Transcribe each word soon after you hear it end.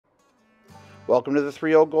Welcome to the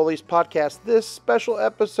Three Old Goalies podcast. This special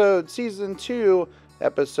episode, Season 2,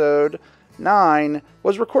 Episode 9,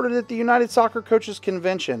 was recorded at the United Soccer Coaches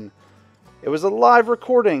Convention. It was a live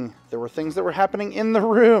recording. There were things that were happening in the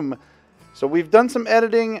room. So we've done some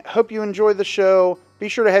editing. Hope you enjoy the show. Be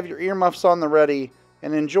sure to have your earmuffs on the ready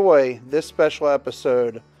and enjoy this special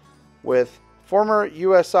episode with former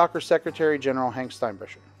U.S. Soccer Secretary General Hank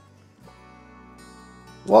Steinbrecher.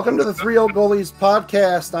 Welcome to the Three Old Goalies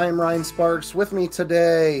podcast. I am Ryan Sparks. With me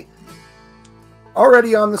today,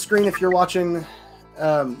 already on the screen if you're watching,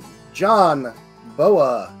 John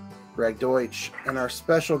Boa, Greg Deutsch, and our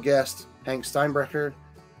special guest, Hank Steinbrecher.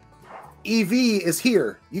 EV is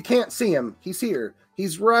here. You can't see him. He's here.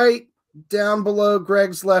 He's right down below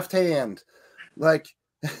Greg's left hand.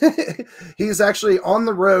 He's actually on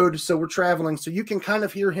the road, so we're traveling, so you can kind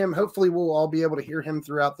of hear him. Hopefully we'll all be able to hear him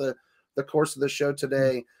throughout the course of the show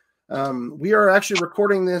today. We are actually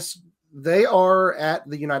recording this. They are at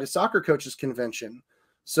the United Soccer Coaches Convention.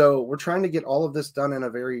 So we're trying to get all of this done in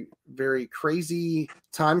a very, very crazy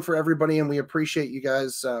time for everybody. And we appreciate you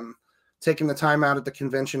guys taking the time out at the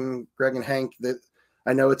convention, Greg and Hank. That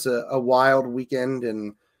I know it's a wild weekend,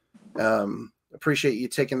 and appreciate you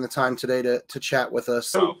taking the time today to chat with us.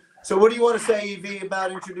 So what do you want to say, EV,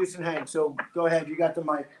 about introducing Hank? So go ahead. You got the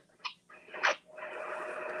mic.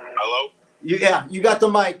 Hello? You got the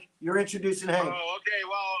mic. You're introducing Hank. Oh, okay.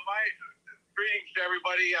 Well, my greetings to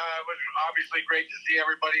everybody. It was obviously great to see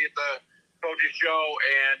everybody at the coaches show,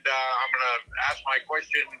 and I'm going to ask my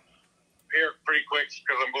question here pretty quick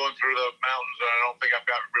because I'm going through the mountains, and I don't think I've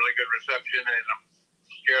got really good reception, and I'm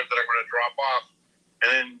scared that I'm going to drop off.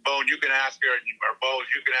 And then, Bone, you can ask her, or Bose,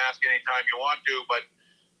 you can ask anytime you want to, but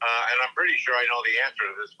and I'm pretty sure I know the answer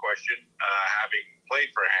to this question, having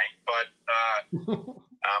played for Hank, but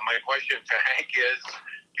my question to Hank is,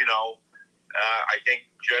 I think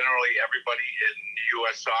generally everybody in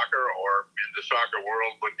U.S. soccer or in the soccer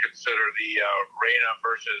world would consider the Reyna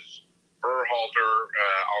versus Berhalter,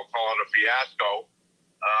 I'll call it a fiasco.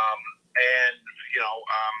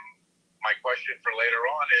 My question for later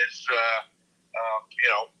on is,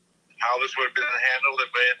 how this would have been handled if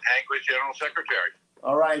Hank was General Secretary.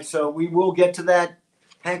 All right, so we will get to that.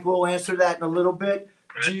 Hank will answer that in a little bit.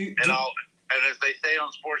 And as they say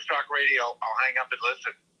on Sports Talk Radio, I'll hang up and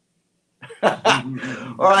listen.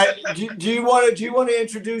 All right. Do you want to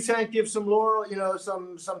introduce Hank? Give some lore,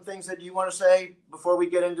 some things that you want to say before we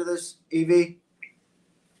get into this, EV.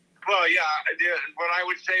 Well, yeah. What I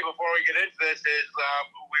would say before we get into this is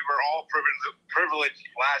we were all privileged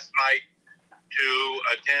last night to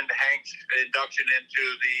attend Hank's induction into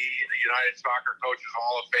the United Soccer Coaches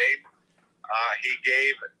Hall of Fame. He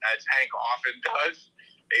gave, as Hank often does,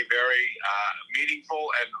 a very meaningful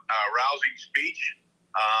and rousing speech.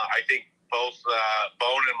 I think both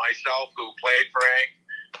Bone and myself, who played for Hank,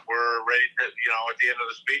 were ready to, at the end of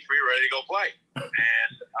the speech, we were ready to go play.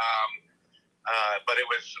 And but it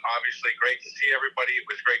was obviously great to see everybody. It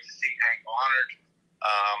was great to see Hank honored.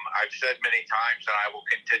 I've said many times, and I will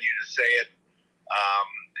continue to say it,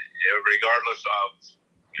 regardless of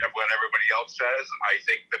what everybody else says, I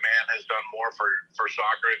think the man has done more for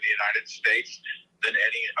soccer in the United States than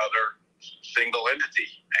any other single entity,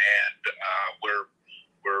 and we're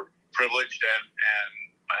privileged and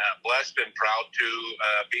blessed and proud to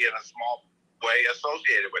be in a small way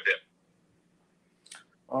associated with him.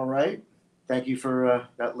 All right, thank you for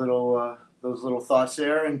that those little thoughts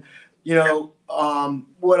there. And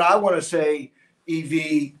what I want to say,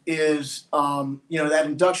 EV, is that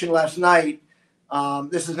induction last night.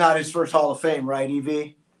 This is not his first Hall of Fame, right,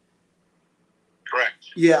 EV?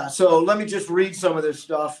 Correct. Yeah, so let me just read some of this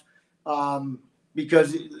stuff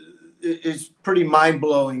because it's pretty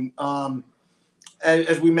mind-blowing.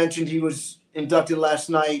 As we mentioned, he was inducted last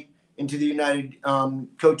night into the United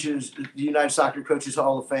Soccer Coaches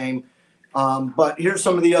Hall of Fame. But here's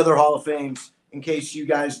some of the other Hall of Fames, in case you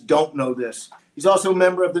guys don't know this. He's also a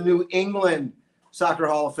member of the New England Soccer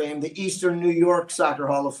Hall of Fame, the Eastern New York Soccer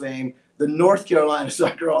Hall of Fame, the North Carolina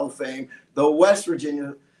Soccer Hall of Fame, the West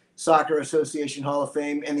Virginia Soccer Association Hall of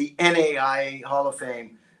Fame, and the NAIA Hall of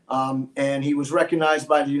Fame. And he was recognized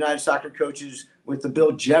by the United Soccer Coaches with the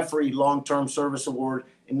Bill Jeffrey Long-Term Service Award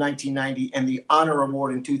in 1990 and the Honor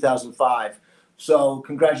Award in 2005. So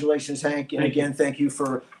congratulations, Hank. And again, thank you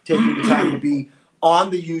for taking the time to be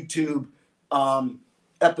on the YouTube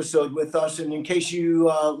episode with us. And in case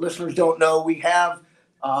you listeners don't know, we have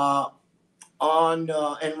and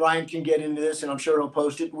Ryan can get into this, and I'm sure he'll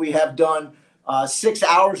post it. We have done 6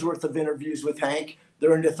 hours worth of interviews with Hank.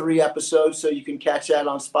 They're into 3 episodes, so you can catch that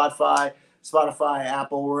on Spotify,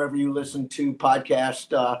 Apple, wherever you listen to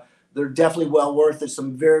podcasts. They're definitely well worth it.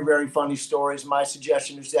 Some very, very funny stories. My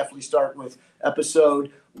suggestion is definitely start with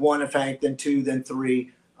episode 1 of Hank, then 2, then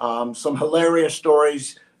 3. Some hilarious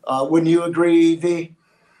stories. Wouldn't you agree, V?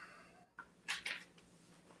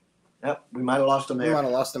 Yep, we might have lost him there. We might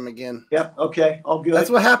have lost him again. Yep, okay, all good. That's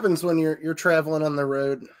what happens when you're traveling on the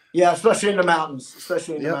road. Yeah, especially in the mountains.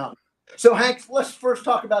 Especially in the mountains. So, Hank, let's first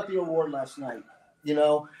talk about the award last night. You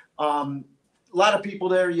know, a lot of people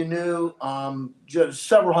there you knew, just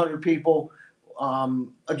several hundred people.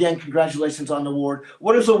 Again, congratulations on the award.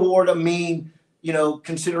 What does award mean, you know,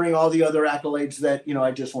 considering all the other accolades that, you know,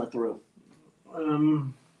 I just went through?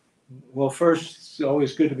 Well, first, it's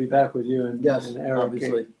always good to be back with you and, Yes, and Eric.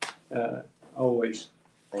 obviously. Always.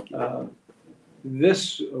 Thank you.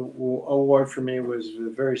 This award for me was a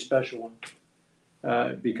very special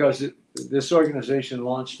one because this organization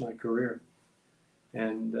launched my career.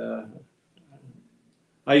 And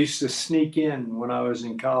I used to sneak in when I was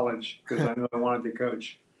in college because I knew I wanted to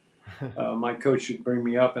coach. My coach would bring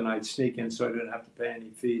me up and I'd sneak in so I didn't have to pay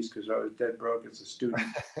any fees because I was dead broke as a student.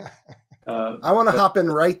 I want to hop in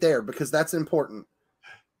right there because that's important.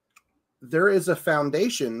 There is a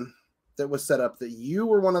foundation that was set up that you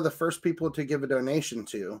were one of the first people to give a donation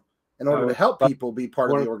to in order to help people be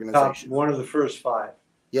part of the organization. One of the first 5.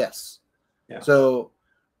 Yes. Yeah. So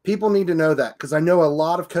people need to know that because I know a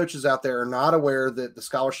lot of coaches out there are not aware that the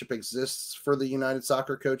scholarship exists for the United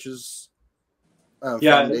Soccer Coaches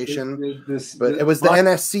Foundation. But it was the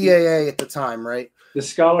NSCAA at the time, right? The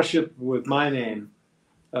scholarship with my name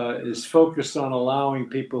is focused on allowing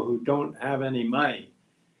people who don't have any money,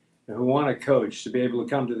 who want to coach, to be able to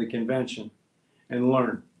come to the convention and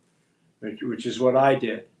learn, which is what I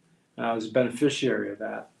did. I was a beneficiary of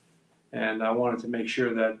that. And I wanted to make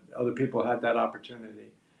sure that other people had that opportunity.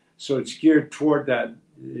 So it's geared toward that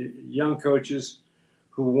young coaches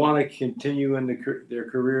who want to continue in their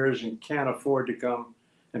careers and can't afford to come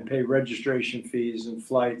and pay registration fees and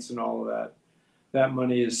flights and all of that. That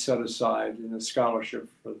money is set aside in a scholarship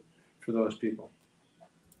for those people.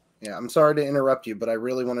 Yeah, I'm sorry to interrupt you, but I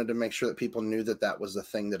really wanted to make sure that people knew that that was a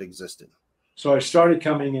thing that existed. So I started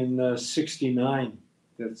coming in '69.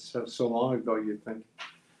 That's so long ago, you'd think,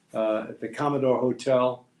 at the Commodore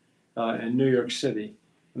Hotel in New York City.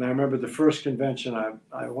 And I remember the first convention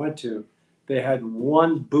I went to, they had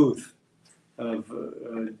one booth of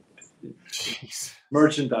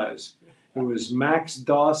merchandise. It was Max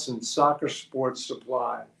Dawson Soccer Sports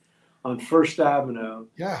Supply on First Avenue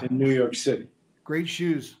in New York City. Great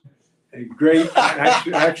shoes.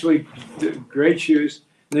 Actually, great shoes.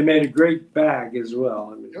 They made a great bag as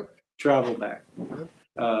well. I mean, travel bag.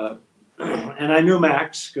 And I knew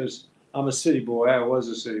Max because I'm a city boy. I was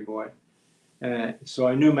a city boy. So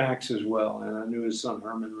I knew Max as well, and I knew his son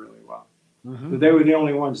Herman really well. But they were the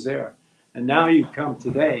only ones there. And now you come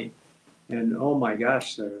today, and oh my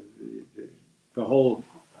gosh, the whole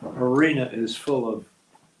arena is full of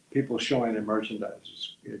people showing their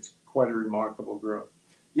merchandise. It's quite a remarkable growth.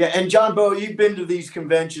 Yeah, and John Bo, you've been to these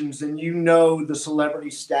conventions, and you know the celebrity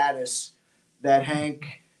status that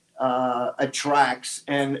Hank attracts.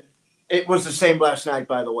 And it was the same last night,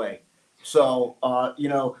 by the way. So, you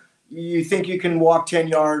know, you think you can walk 10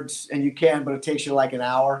 yards, and you can, but it takes you like an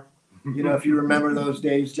hour. You know, if you remember those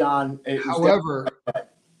days, John.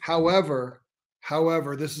 However,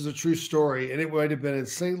 this is a true story, and it might have been in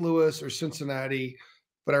St. Louis or Cincinnati,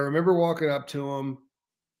 but I remember walking up to him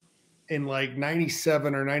in like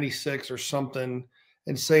 97 or 96 or something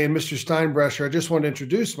and saying, Mr. Steinbrecher, I just want to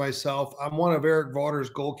introduce myself. I'm one of Eric Vaughter's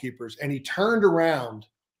goalkeepers. And he turned around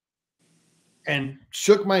and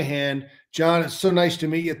shook my hand. John, it's so nice to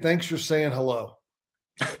meet you. Thanks for saying hello.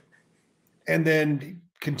 And then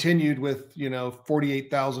continued with,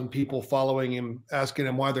 48,000 people following him, asking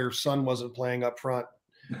him why their son wasn't playing up front.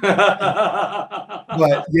 But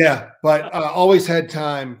always had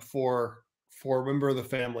time for a member of the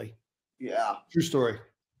family. Yeah. True story.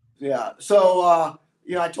 Yeah. So, I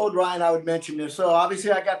told Ryan I would mention this. So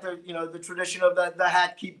obviously I got the tradition of the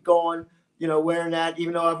hat keep going, wearing that,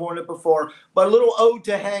 even though I've worn it before. But a little ode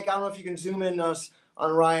to Hank. I don't know if you can zoom in on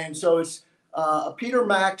Ryan. So it's a Peter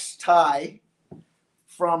Max tie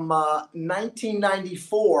from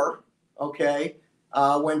 1994, okay,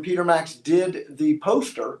 when Peter Max did the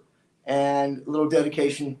poster, and a little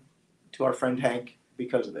dedication to our friend Hank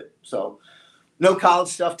because of it. So no college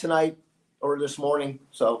stuff tonight or this morning,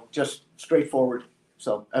 so just straightforward.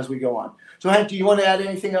 So as we go on. So Hank, do you want to add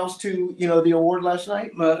anything else to, the award last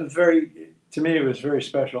night? To me, it was very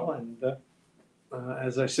special. And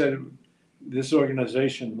as I said, this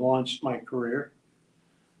organization launched my career.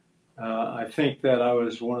 I think that I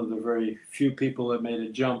was one of the very few people that made a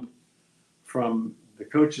jump from the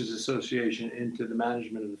Coaches Association into the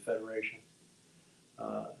management of the federation.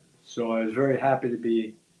 So I was very happy to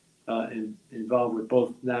be involved with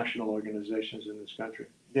both national organizations in this country.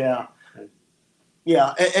 Yeah.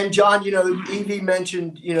 Yeah. And John, you know, Evie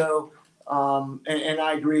mentioned, you know, and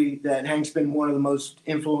I agree that Hank's been one of the most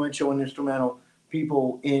influential and instrumental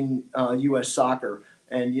people in U.S. soccer.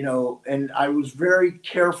 And, you know, and I was very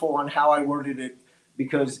careful on how I worded it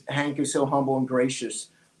because Hank is so humble and gracious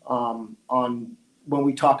on when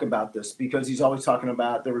we talk about this, because he's always talking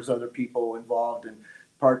about there was other people involved and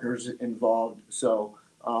partners involved. So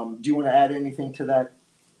do you want to add anything to that,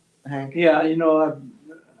 Hank? Yeah, you know,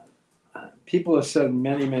 people have said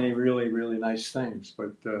many, many really, really nice things,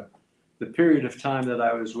 but the period of time that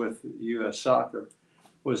I was with U.S. Soccer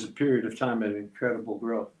was a period of time of incredible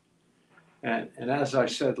growth. And as I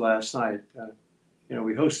said last night, you know,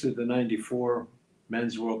 we hosted the '94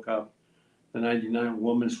 Men's World Cup, the '99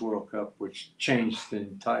 Women's World Cup, which changed the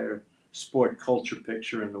entire sport culture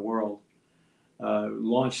picture in the world,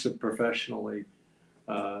 launched it professionally,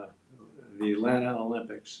 the Atlanta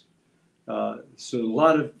Olympics. So a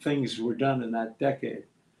lot of things were done in that decade.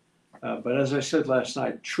 But as I said last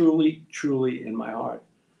night, truly, truly in my heart,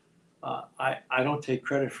 I don't take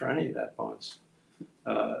credit for any of that, Bones.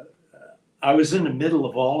 I was in the middle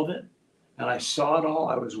of all of it, and I saw it all.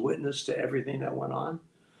 I was witness to everything that went on,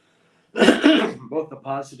 both the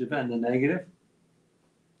positive and the negative.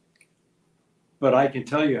 But I can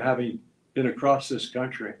tell you, having been across this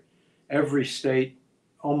country, every state,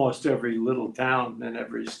 almost every little town in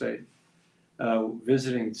every state,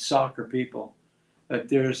 visiting soccer people, that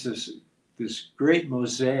there's this great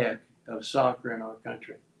mosaic of soccer in our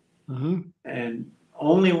country. Mm-hmm. And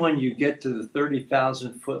only when you get to the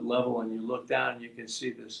 30,000 foot level and you look down, you can see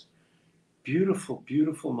this beautiful,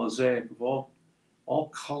 beautiful mosaic of all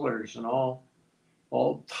colors and all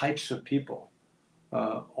types of people,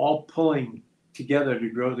 all pulling together to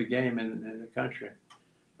grow the game in the country.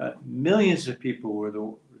 Millions of people were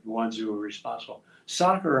the ones who were responsible.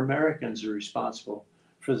 Soccer Americans are responsible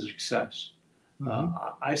for the success. Mm-hmm.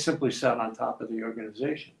 I simply sat on top of the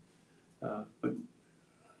organization, but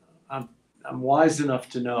I'm wise enough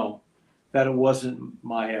to know that it wasn't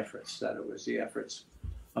my efforts, that it was the efforts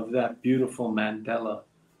of that beautiful Mandela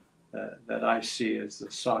that I see as the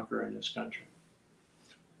soccer in this country.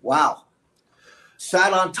 Wow.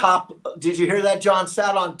 Sat on top. Did you hear that, John?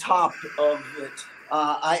 Sat on top of it.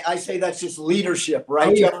 I say that's just leadership,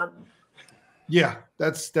 right, John? Yeah,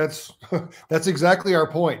 that's exactly our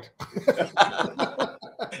point.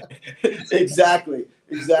 Exactly.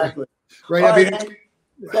 Right. All I mean, right,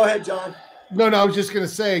 go ahead, John. No, I was just going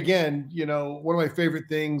to say again, you know, one of my favorite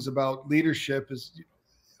things about leadership is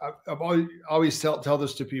I've always tell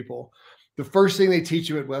this to people. The first thing they teach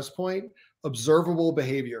you at West Point, observable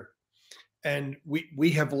behavior. And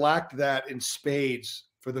we have lacked that in spades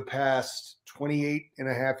for the past 28 and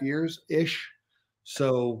a half years-ish.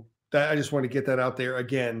 So that I just want to get that out there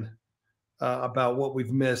again about what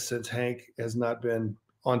we've missed since Hank has not been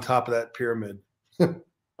on top of that pyramid.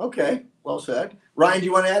 Okay, well said. Ryan, do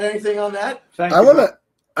you want to add anything on that? Thank you.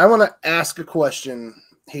 I want to ask a question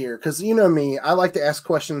here, because you know me, I like to ask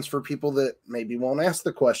questions for people that maybe won't ask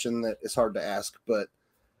the question that is hard to ask. But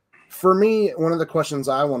for me, one of the questions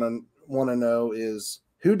I want to know is,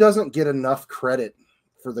 who doesn't get enough credit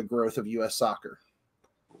for the growth of U.S. soccer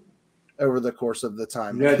over the course of the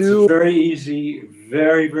time? That's a very easy,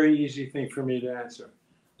 very, very easy thing for me to answer.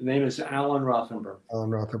 The name is Alan Rothenberg. Alan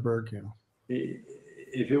Rothenberg, yeah.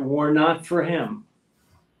 If it were not for him,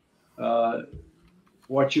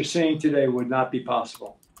 what you're seeing today would not be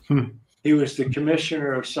possible. He was the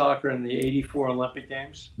commissioner of soccer in the '84 Olympic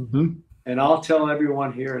Games. Mm-hmm. And I'll tell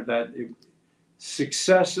everyone here that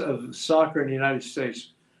success of soccer in the United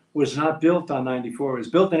States was not built on '94, it was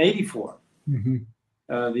built in '84.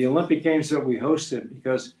 Mm-hmm. The Olympic Games that we hosted,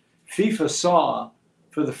 because FIFA saw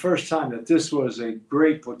for the first time that this was a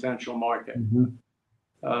great potential market. Mm-hmm.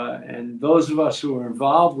 And those of us who were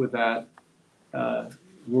involved with that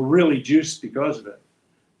were really juiced because of it.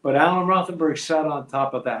 But Alan Rothenberg sat on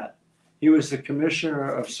top of that. He was the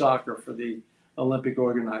commissioner of soccer for the Olympic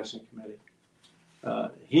Organizing Committee.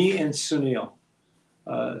 He and Sunil.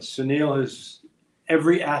 Sunil has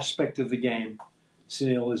every aspect of the game.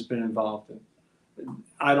 Sunil has been involved in.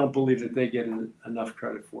 I don't believe that they get enough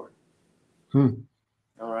credit for it.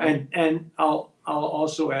 All right. And I'll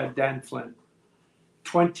also add Dan Flynn.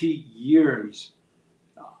 20 years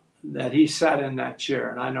that he sat in that chair,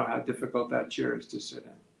 and I know how difficult that chair is to sit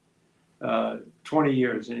in. 20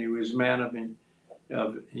 years, and he was a man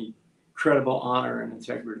of incredible honor and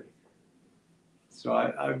integrity. So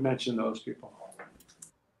I've mentioned those people.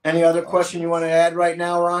 Any other question you want to add right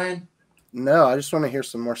now, Ryan? No, I just want to hear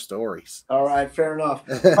some more stories. All right, fair enough.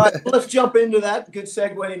 All right, let's jump into that. Good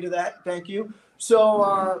segue into that. Thank you.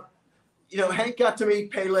 So, Hank got to meet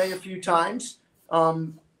Pele a few times,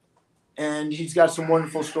 and he's got some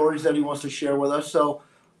wonderful stories that he wants to share with us. So,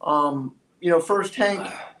 first, Hank,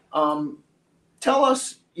 tell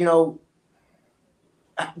us,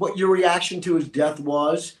 what your reaction to his death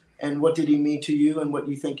was, and what did he mean to you, and what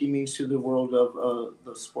you think he means to the world of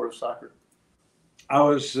the sport of soccer. I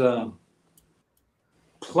was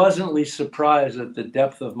pleasantly surprised at the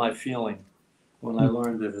depth of my feeling when I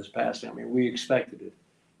learned of his passing. I mean, we expected it.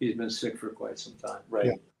 He's been sick for quite some time. Right.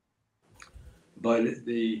 Yeah. But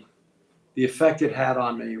the effect it had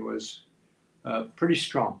on me was pretty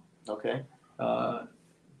strong. Okay.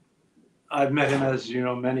 I've met him, as you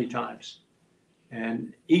know, many times.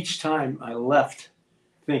 And each time I left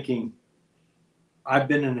thinking, I've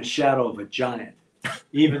been in the shadow of a giant,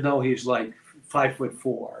 even though he's like 5'4"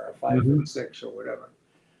 or 5'6" or whatever.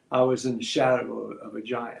 I was in the shadow of a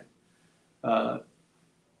giant.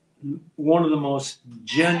 One of the most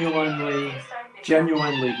genuinely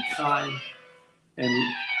kind,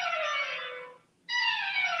 and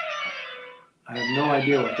I have no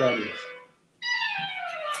idea what that is.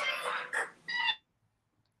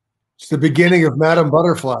 It's the beginning of Madame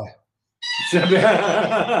Butterfly.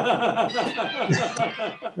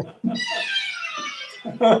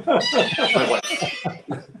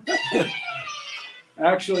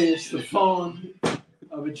 Actually, it's the phone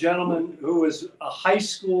of a gentleman who was a high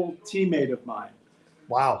school teammate of mine.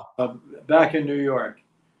 Wow. Back in New York.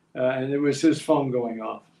 And it was his phone going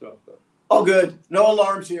off. So All good. No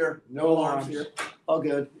alarms here. No alarms here. All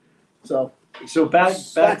good. So back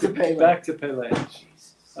to Pele. Back to Pele.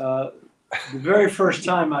 The very first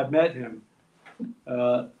time I met him,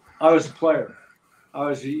 I was a player. I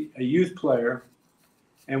was a youth player,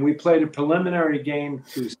 and we played a preliminary game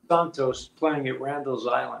to Santos playing at Randall's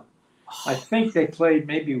Island. I think they played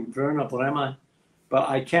maybe Verna Brema, but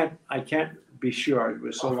I can't be sure. It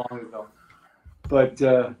was so long ago. But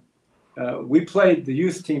the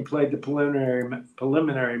youth team played the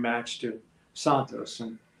preliminary match to Santos,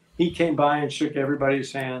 and he came by and shook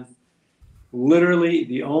everybody's hand. Literally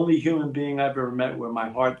the only human being I've ever met where my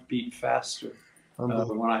heart beat faster when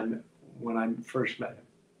I first met him.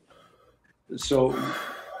 So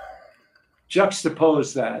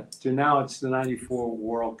juxtapose that to now it's the '94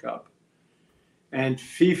 World Cup, and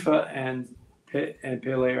FIFA and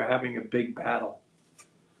Pele are having a big battle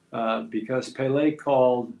because Pele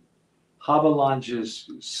called Havelange's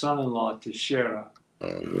son-in-law Teixeira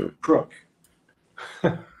crook.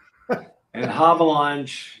 And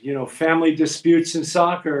Havelange, family disputes in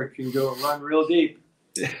soccer can run real deep.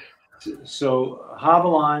 So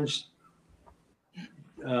Havelange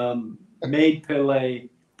made Pele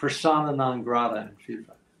persona non grata in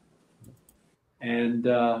FIFA. And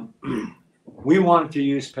we wanted to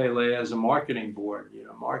use Pele as a marketing board,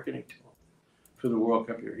 marketing tool for the World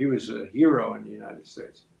Cup year. He was a hero in the United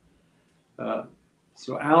States.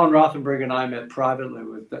 So Alan Rothenberg and I met privately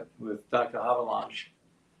with Dr. Havelange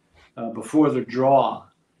before the draw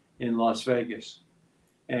in Las Vegas.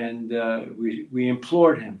 And we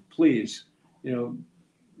implored him, please,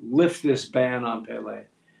 lift this ban on Pele.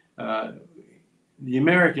 The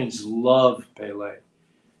Americans love Pele.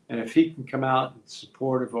 And if he can come out in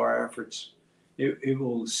support of our efforts, it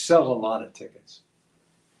will sell a lot of tickets.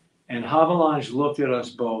 And Havelange looked at us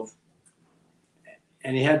both,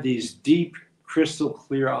 and he had these deep, crystal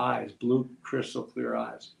clear eyes, blue crystal clear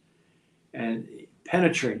eyes, and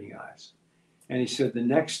penetrating eyes. And he said, the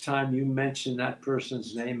next time you mention that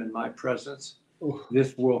person's name in my presence,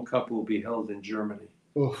 this World Cup will be held in Germany.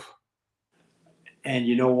 And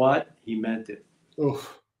you know what? He meant it.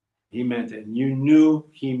 He meant it. And you knew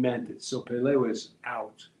he meant it. So Pele was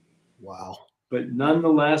out. Wow. But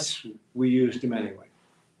nonetheless, we used him anyway.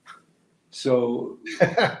 So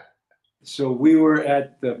we were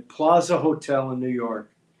at the Plaza Hotel in New York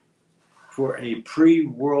for a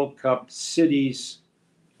pre-World Cup cities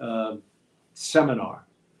seminar.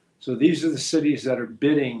 So these are the cities that are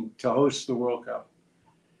bidding to host the World Cup.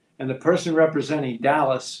 And the person representing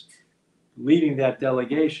Dallas, leading that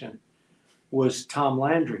delegation, was Tom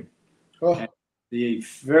Landry, the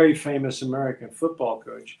very famous American football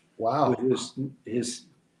coach. Wow. With his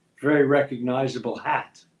very recognizable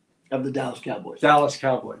hat. Of the Dallas Cowboys. Dallas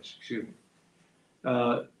Cowboys, excuse me.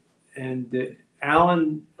 And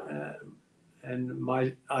Alan and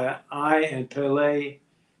I and Pele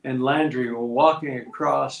and Landry were walking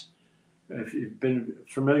across. If you've been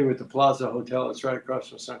familiar with the Plaza Hotel, it's right across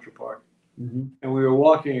from Central Park. And we were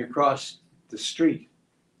walking across the street.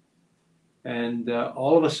 And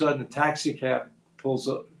all of a sudden, a taxi cab pulls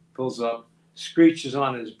up, screeches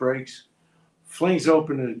on his brakes, flings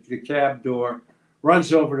open the cab door,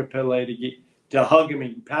 runs over to Pele to hug him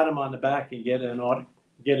and pat him on the back and get an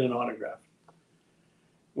autograph.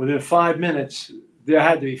 Within 5 minutes, there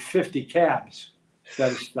had to be 50 cabs that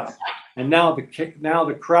had stopped. And now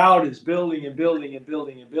the crowd is building and building and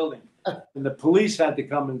building and building. And the police had to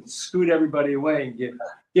come and scoot everybody away and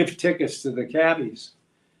give tickets to the cabbies.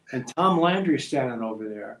 And Tom Landry's standing over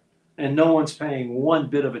there, and no one's paying one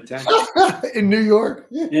bit of attention. In New York?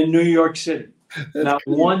 In New York City. Not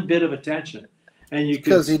one bit of attention. And you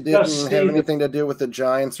because he didn't have anything to do with the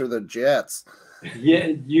Giants or the Jets. Yeah,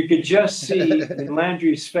 you could just see in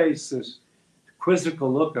Landry's face this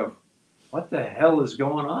quizzical look of, what the hell is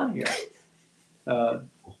going on here?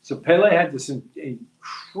 So Pele had this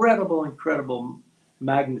incredible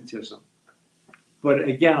magnetism. But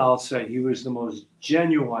again, I'll say he was the most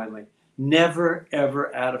genuinely, never,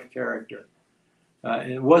 ever out of character.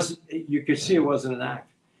 And it wasn't, you could see it wasn't an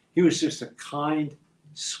act. He was just a kind,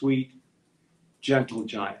 sweet, gentle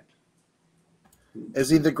giant. Is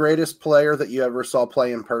he the greatest player that you ever saw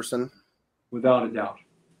play in person? Without a doubt.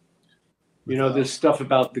 You know, this stuff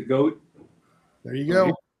about the GOAT. There you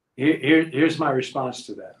go. Here's my response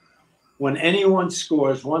to that. When anyone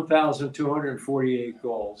scores 1,248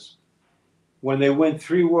 goals, when they win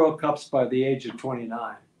 3 World Cups by the age of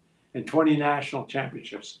 29 and 20 national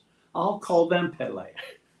championships, I'll call them Pele,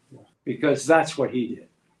 because that's what he did.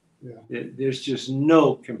 Yeah. There's just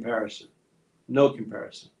no comparison. No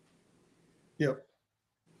comparison. Yep.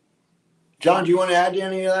 John, do you want to add to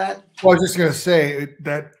any of that? Well, I was just going to say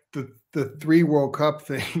that the 3 World Cup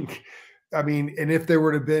thing, I mean, and if there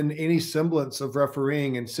would have been any semblance of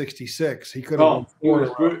refereeing in '66, he could have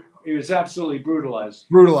he was absolutely brutalized.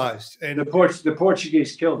 And the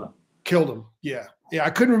Portuguese killed him. Yeah. Yeah.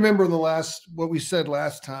 I couldn't remember what we said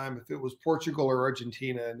last time, if it was Portugal or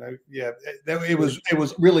Argentina. And it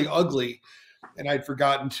was really ugly. And I'd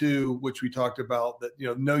forgotten too, which we talked about, that, you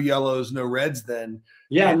know, no yellows, no reds then.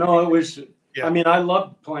 Yeah, no, it was, I mean, I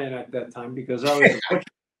loved playing at that time because I was a butcher.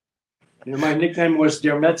 You know, my nickname was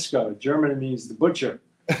Der Metzger. German means the butcher.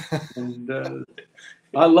 And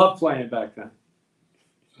I loved playing back then.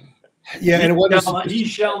 Yeah, and he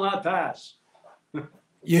shall not pass.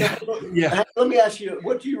 Yeah. Let me ask you,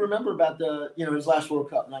 what do you remember about his last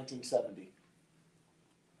World Cup, 1970?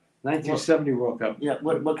 1970 World Cup. Yeah,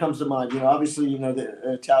 what comes to mind? You know, obviously,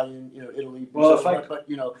 the Italian, Italy. Well,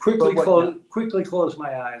 Brazil, quickly close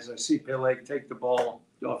my eyes, I see Pele take the ball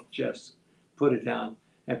off the chest, put it down,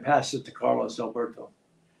 and pass it to Carlos Alberto.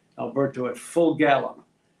 Alberto at full gallop,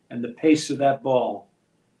 and the pace of that ball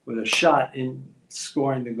with a shot in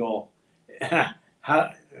scoring the goal.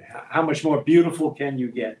 How much more beautiful can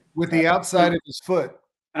you get? With the outside of his foot.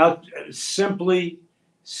 Simply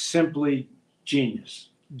genius.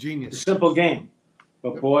 Genius. It's a simple game,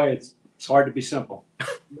 but boy, it's hard to be simple.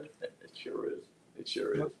 It sure is. It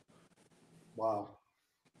sure is. Wow.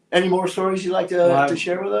 Any more stories you'd like to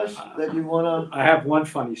share with us that you want to? I have one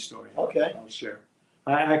funny story. Okay. I'll share.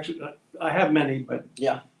 I have many, but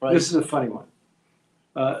yeah, right. This is a funny one.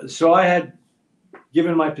 So I had,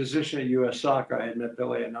 given my position at U.S. Soccer, I had met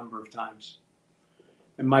Pele a number of times.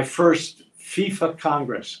 And my first FIFA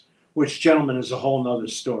Congress, which, gentlemen, is a whole nother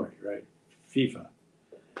story, right? FIFA.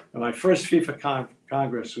 And my first FIFA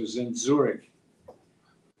Congress was in Zurich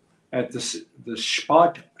at the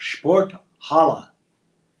Sporthalle.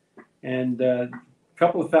 And a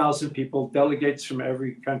couple of thousand people, delegates from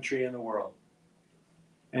every country in the world.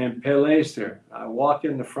 And Pele's there. I walk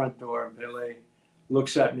in the front door, and Pele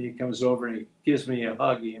looks at me, he comes over, and he gives me a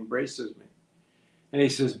hug, he embraces me. And he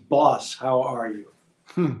says, "Boss, how are you?"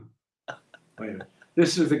 Wait a minute.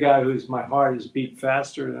 This is the guy my heart is beat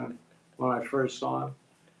faster than when I first saw him.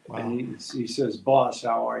 Wow. And he says, "Boss,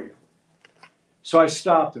 how are you?" So I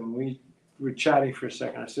stopped him. We were chatting for a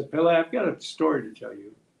second. I said, "Pele, I've got a story to tell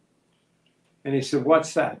you." And he said,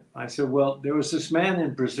 "What's that?" I said, "Well, there was this man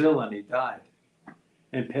in Brazil and he died."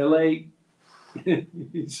 And Pele,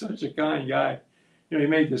 he's such a kind guy. You know, he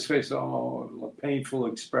made this face, a painful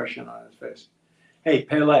expression on his face. "Hey,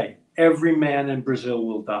 Pele, every man in Brazil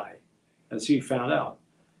will die." As he found out,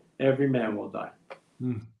 every man will die.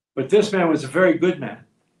 But this man was a very good man.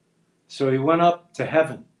 So he went up to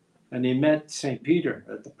heaven and he met St. Peter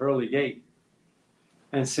at the pearly gate.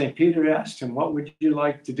 And St. Peter asked him, "What would you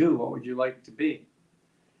like to do? What would you like to be?"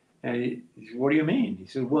 And he said, "What do you mean?" He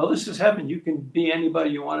said, "Well, this is heaven. You can be anybody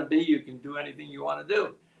you want to be. You can do anything you want to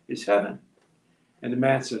do. It's heaven." And the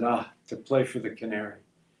man said, "To play for the Canary,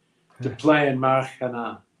 to play in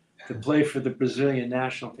Maracanã, to play for the Brazilian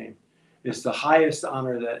national team." is the highest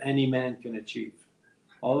honor that any man can achieve.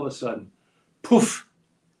 All of a sudden, poof,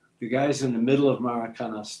 the guy's in the middle of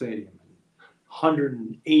Maracana Stadium.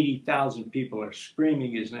 180,000 people are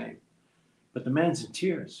screaming his name, but the man's in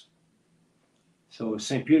tears. So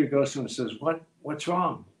St. Peter goes to him and says, what's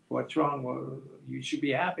wrong? What's wrong? Well, you should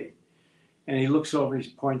be happy. And he looks over, he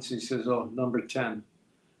points, he says, oh, number 10.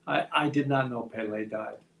 I did not know Pele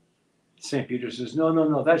died. St. Peter says,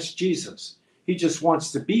 no, that's Jesus. He just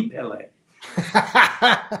wants to be Pele.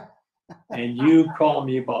 And you call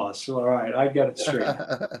me boss. All right, I got it straight.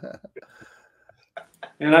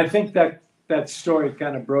 And I think that story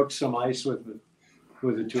kind of broke some ice with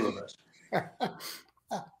the two of us.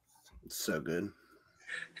 So good.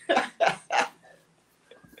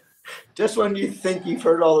 Just when you think you've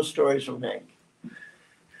heard all the stories from Hank.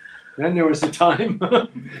 Then there was a time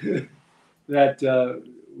that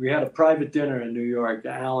we had a private dinner in New York.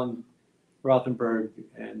 Alan Rothenberg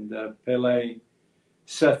and Pele,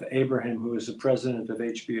 Seth Abraham, who was the president of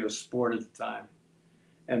HBO Sport at the time,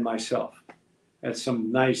 and myself at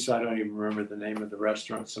some nice, I don't even remember the name of the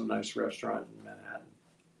restaurant, some nice restaurant in Manhattan.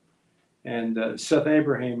 And Seth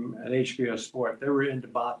Abraham at HBO Sport, they were into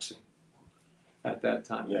boxing at that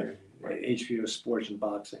time. Yeah, right. HBO Sports and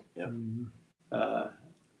boxing. Yeah.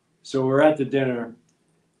 So we're at the dinner,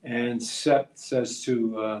 and Seth says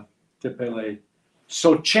to Pele,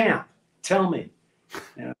 "So champ, tell me."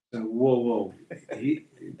 And I said, whoa.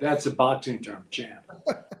 That's a boxing term, champ.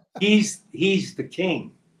 He's the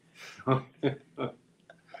king.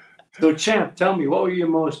 So champ, tell me, what were your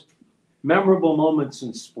most memorable moments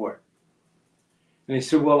in sport? And he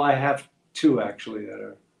said, well, I have two actually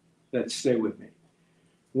that stay with me.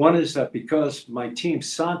 One is that because my team,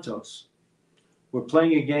 Santos, were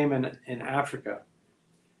playing a game in Africa,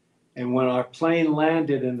 and when our plane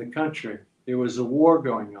landed in the country, there was a war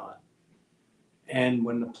going on. And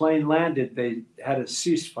when the plane landed, they had a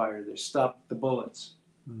ceasefire. They stopped the bullets.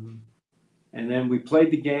 Mm-hmm. And then we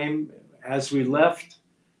played the game. As we left,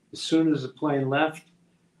 as soon as the plane left,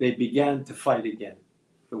 they began to fight again.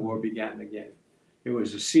 The war began again. It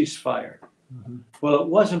was a ceasefire. Mm-hmm. Well, it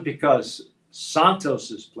wasn't because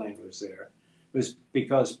Santos's plane was there. It was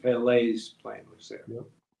because Pele's plane was there. Yep.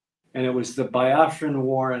 And it was the Biafran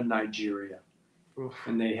War in Nigeria. Oof.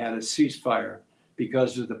 And they had a ceasefire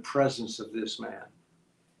because of the presence of this man.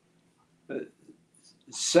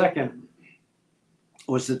 Second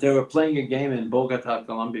was that they were playing a game in Bogota,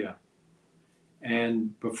 Colombia.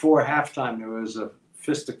 And before halftime, there was a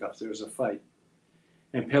fisticuff, there was a fight.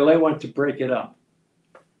 And Pele went to break it up.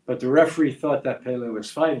 But the referee thought that Pele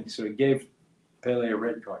was fighting, so he gave Pele a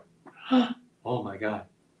red card. Oh my God,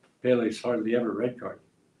 Pele's hardly ever red card.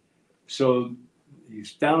 So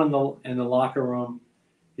he's down in the locker room.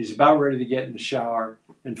 He's about ready to get in the shower,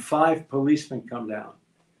 and 5 policemen come down.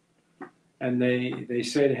 And they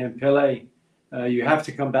say to him, Pele, you have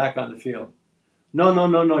to come back on the field.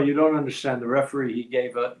 No, you don't understand. The referee, he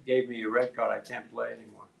gave me a red card. I can't play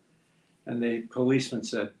anymore. And the policeman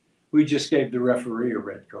said, we just gave the referee a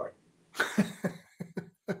red card.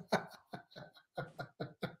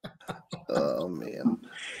 Oh, man.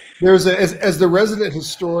 There's as the resident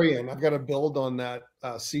historian, I've got to build on that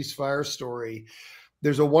ceasefire story.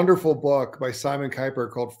 There's a wonderful book by Simon Kuiper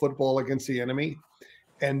called Football Against the Enemy.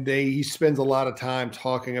 And he spends a lot of time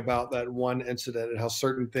talking about that one incident and how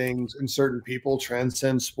certain things and certain people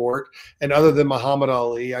transcend sport. And other than Muhammad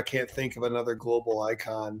Ali, I can't think of another global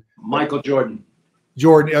icon. Michael Jordan.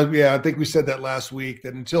 Yeah, I think we said that last week,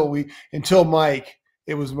 that until Mike,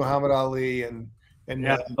 it was Muhammad Ali and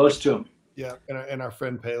yeah, those two. Yeah, and our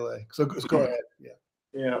friend Pele. So go ahead.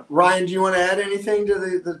 Yeah. Ryan, do you want to add anything to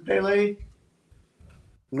the Pele?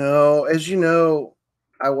 No, as you know,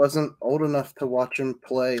 I wasn't old enough to watch him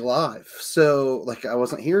play live. So, I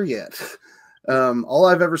wasn't here yet. All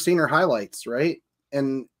I've ever seen are highlights, right?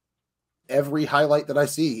 And every highlight that I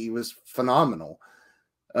see, he was phenomenal.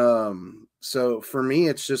 So for me,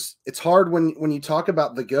 it's hard when you talk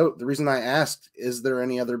about the GOAT. The reason I asked, is there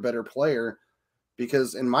any other better player?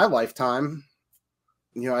 Because in my lifetime,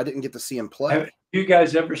 I didn't get to see him play. Have you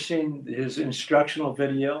guys ever seen his instructional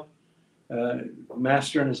video,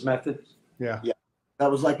 Mastering His Method? Yeah. That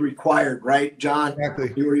was required, right, John?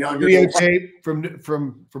 Exactly. You were younger. Videotape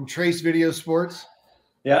from Trace Video Sports.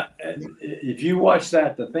 Yeah. And if you watch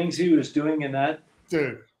that, the things he was doing in that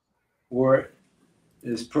were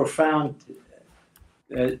as profound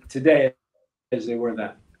today as they were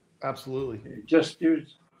then. Absolutely. It was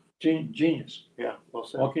genius. Yeah. Well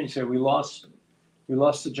said. What can you say? We lost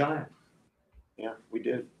the giant. Yeah, we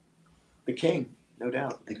did. The king, no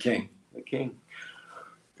doubt. The king.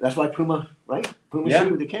 That's why Puma, right? Puma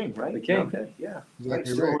shoe, the king, right? The king. Okay. Yeah.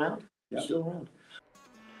 Exactly Still right. around. Yeah. Still around.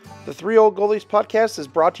 The Three Old Goalies podcast is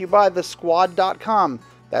brought to you by thesquad.com.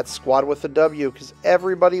 That's squad with a W, because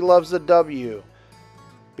everybody loves a W.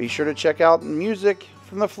 Be sure to check out music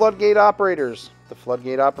from the Floodgate Operators. The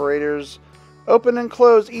Floodgate Operators open and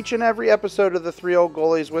close each and every episode of the Three Old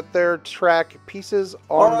Goalies with their track Pieces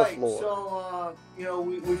on the Floor. So,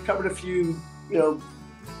 we've covered a few,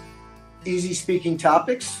 easy speaking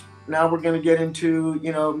topics. Now we're going to get into,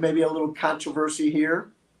 maybe a little controversy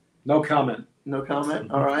here. No comment. No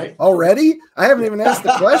comment. All right. Already? I haven't even asked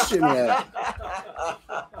the question yet.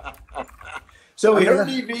 So we heard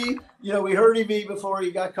EV. We heard EV before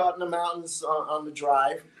he got caught in the mountains on the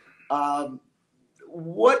drive.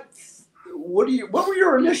 What were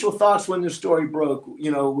your initial thoughts when the story broke?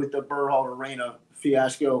 With the Berhall Arena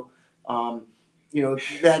fiasco.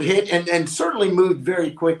 That hit and certainly moved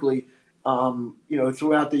very quickly.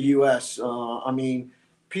 Throughout the U.S.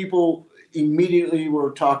 People immediately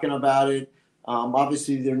were talking about it.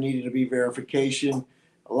 Obviously, there needed to be verification.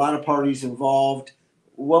 A lot of parties involved.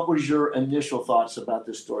 What was your initial thoughts about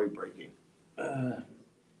this story breaking?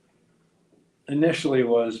 Initially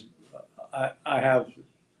was I have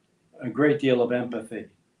a great deal of empathy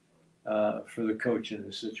for the coach in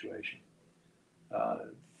this situation.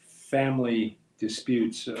 Family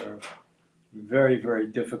disputes are very, very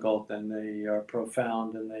difficult, and they are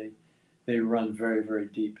profound, and they run very, very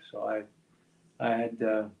deep. So I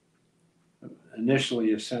had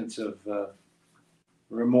initially a sense of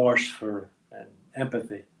remorse for and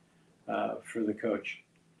empathy for the coach.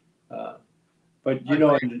 But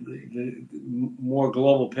the more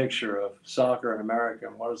global picture of soccer in America,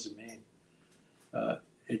 and what does it mean?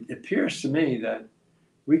 It appears to me that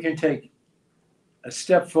we can take a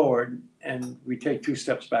step forward and we take 2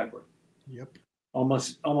 steps backward. Yep.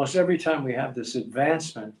 Almost every time we have this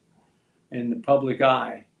advancement in the public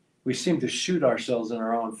eye, we seem to shoot ourselves in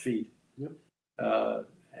our own feet. Yep.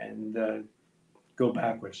 And go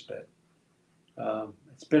backwards a bit.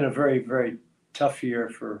 It's been a very, very tough year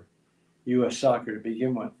for U.S. soccer to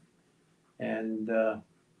begin with. And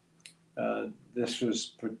this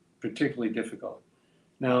was particularly difficult.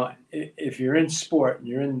 Now, if you're in sport and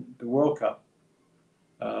you're in the World Cup,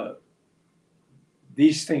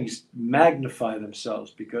 these things magnify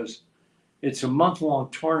themselves because it's a month-long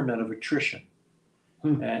tournament of attrition.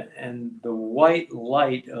 And the white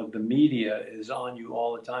light of the media is on you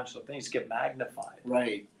all the time, so things get magnified.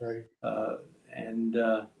 Right. And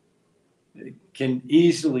it can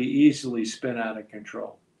easily spin out of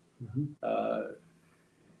control.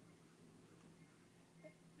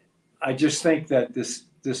 I just think that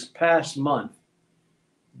this past month,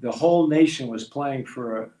 the whole nation was praying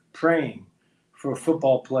for a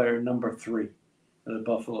football player number 3 of the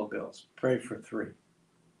Buffalo Bills. Pray for 3.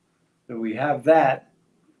 So we have that.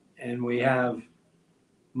 And we have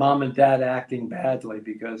mom and dad acting badly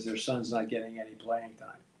because their son's not getting any playing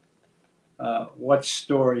time. What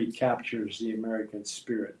story captures the American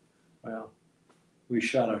spirit? Well, we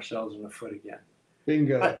shot ourselves in the foot again.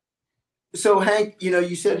 Bingo. So Hank,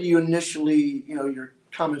 you said you initially, your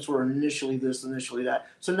comments were initially this, initially that.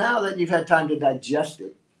 So now that you've had time to digest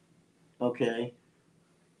it, okay,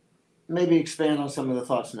 maybe expand on some of the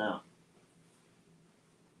thoughts now.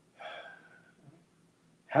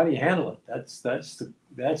 How do you handle it? That's the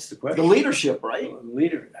question. The leadership, right?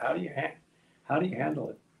 Leader. How do you handle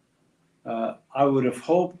it? I would have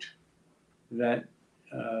hoped that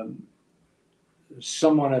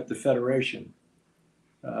someone at the Federation,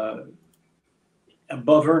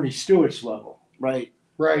 above Ernie Stewart's level, right,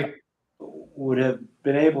 would have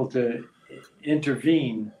been able to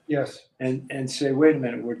intervene. Yes. And say, wait a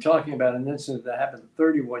minute, we're talking about an incident that happened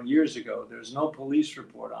 31 years ago. There's no police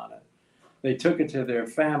report on it. They took it to their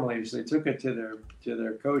families. They took it to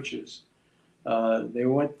their coaches. They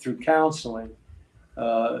went through counseling.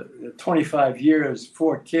 25 years,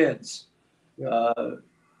 4 kids.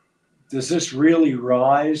 Does this really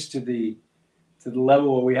rise to the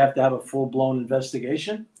level where we have to have a full-blown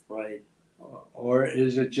investigation? Right. Or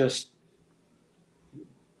is it just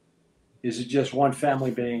one family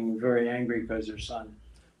being very angry because their son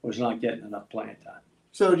was not getting enough playing time?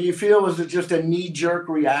 So do you feel was it just a knee-jerk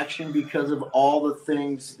reaction because of all the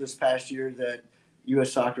things this past year that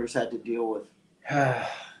U.S. soccer has had to deal with?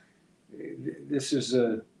 This is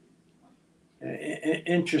an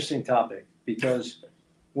interesting topic because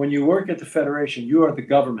when you work at the Federation, you are the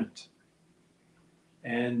government.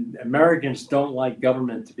 And Americans don't like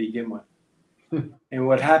government to begin with. And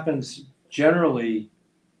what happens generally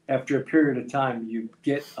after a period of time, you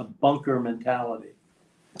get a bunker mentality.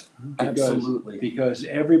 Absolutely. Because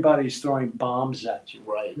everybody's throwing bombs at you.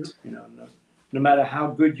 Right. No matter how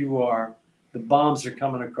good you are, the bombs are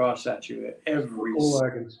coming across at you every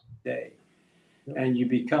day, and you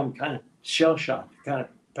become kind of shell shocked, kind of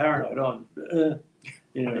paranoid on,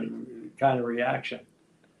 kind of reaction,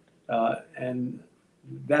 and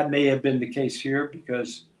that may have been the case here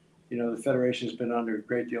because, the Federation has been under a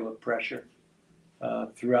great deal of pressure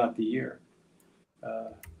throughout the year.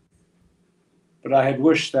 But I had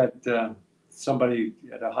wished that somebody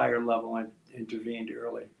at a higher level intervened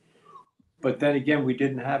early. But then again, we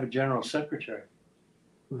didn't have a general secretary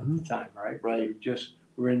at the time, right? Right.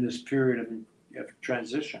 We're in this period of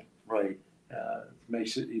transition. Right.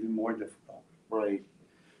 Makes it even more difficult. Right.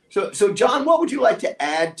 So John, what would you like to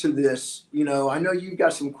add to this? I know you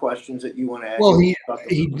got some questions that you want to add. Well,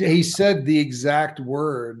 he said the exact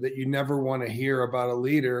word that you never want to hear about a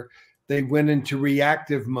leader. They went into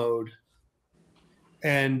reactive mode.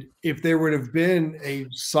 And if there would have been a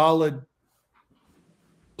solid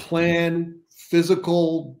plan,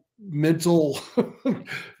 physical, mental,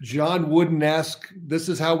 John Wooden-esque, this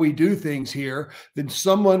is how we do things here, then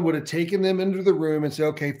someone would have taken them into the room and said,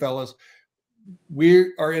 okay, fellas,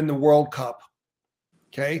 we are in the World Cup.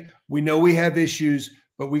 Okay. We know we have issues,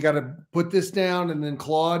 but we got to put this down. And then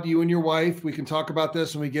Claude, you and your wife, we can talk about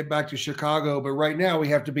this when we get back to Chicago. But right now we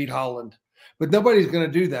have to beat Holland. But nobody's going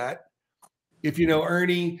to do that. If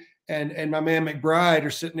Ernie and my man McBride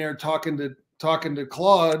are sitting there talking to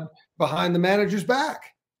Claude behind the manager's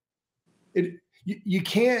back. You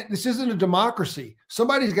can't. This isn't a democracy.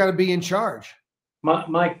 Somebody's got to be in charge.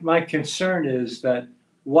 My concern is that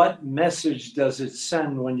what message does it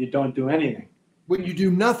send when you don't do anything? When you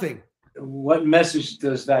do nothing. What message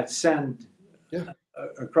does that send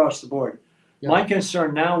across the board? Yeah. My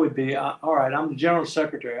concern now would be, all right, I'm the general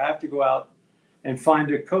secretary. I have to go out and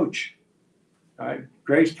find a coach. All right,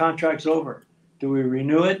 Greg's contract's over. Do we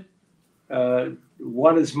renew it?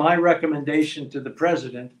 What is my recommendation to the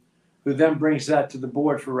president, who then brings that to the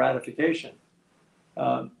board for ratification?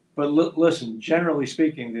 But listen, generally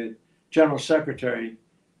speaking, the general secretary,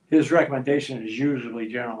 his recommendation is usually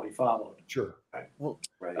generally followed. Sure. Right? Well,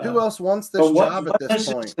 who else wants this job at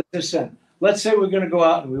this point? Let's say we're going to go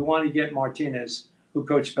out and we want to get Martinez, who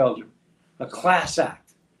coached Belgium, a class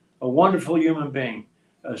act, a wonderful human being,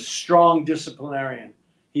 a strong disciplinarian.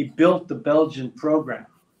 He built the Belgian program.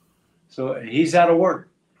 So he's out of work.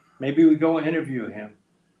 Maybe we go interview him.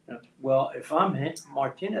 Well, if I'm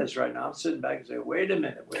Martinez right now, I'm sitting back and say, wait a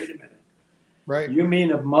minute. Right. You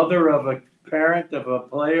mean a mother of a parent of a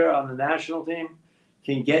player on the national team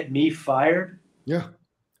can get me fired? Yeah.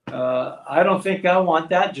 I don't think I want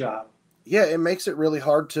that job. Yeah, it makes it really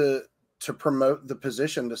hard to promote the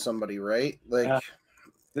position to somebody, right? Like,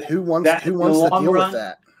 who wants to deal with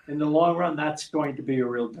that? In the long run, that's going to be a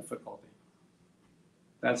real difficulty.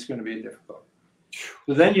 That's going to be a difficulty.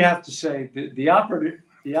 So then you have to say the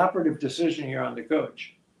operative decision here on the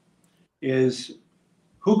coach is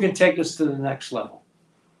who can take us to the next level?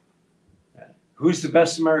 Who's the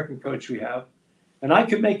best American coach we have? And I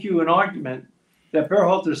could make you an argument that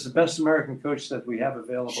Berhalter is the best American coach that we have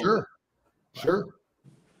available. Sure.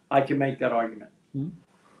 I can make that argument. Mm-hmm.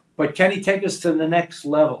 But can he take us to the next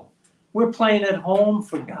level? We're playing at home,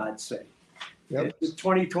 for God's sake. Yep. It's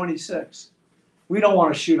 2026. We don't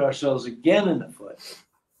want to shoot ourselves again in the foot.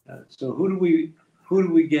 So who do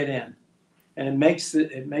we get in? And it makes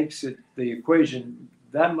the equation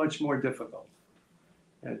that much more difficult.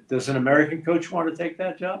 Does an American coach want to take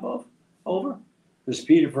that job over? Does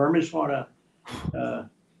Peter Vermes want to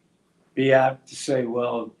be apt to say,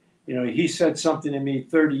 well, he said something to me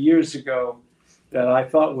 30 years ago that I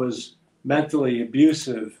thought was mentally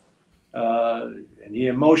abusive, and he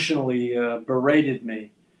emotionally berated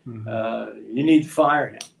me. Mm-hmm. You need to fire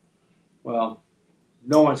him. Well,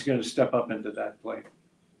 no one's going to step up into that plate.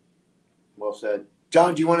 Well said.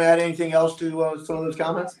 John, do you want to add anything else to some of those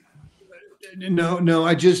comments? No.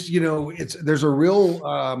 I just, there's a real,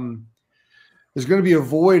 there's going to be a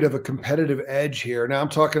void of a competitive edge here. Now I'm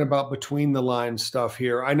talking about between the lines stuff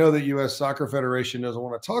here. I know that U.S. Soccer Federation doesn't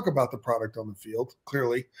want to talk about the product on the field,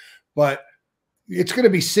 clearly, but it's going to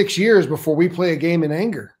be 6 years before we play a game in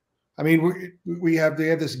anger. I mean, they have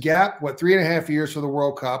this gap, 3.5 years for the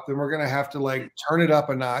World Cup. Then we're going to have to turn it up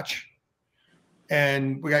a notch.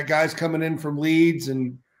 And we got guys coming in from Leeds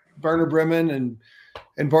and Werder Bremen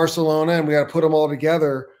and Barcelona, and we got to put them all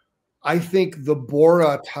together. I think the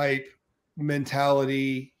Bora type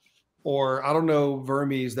mentality, or I don't know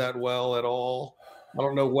Vermes that well at all. I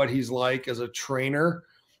don't know what he's like as a trainer.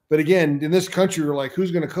 But again, in this country, you're like,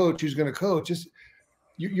 who's going to coach? Who's going to coach?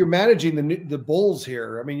 You're managing the Bulls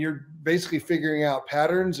here. I mean, you're basically figuring out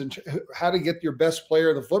patterns and how to get your best player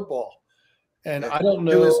of the football. And I don't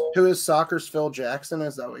know who is soccer's Phil Jackson.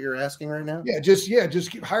 Is that what you're asking right now? Yeah,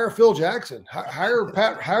 just hire Phil Jackson, hire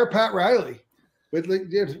Pat Riley. But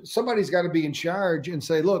somebody's got to be in charge and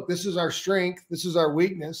say, look, this is our strength, this is our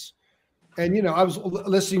weakness. And I was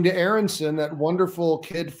listening to Aronson, that wonderful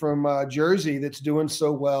kid from Jersey that's doing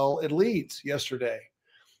so well at Leeds yesterday.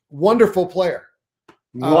 Wonderful player.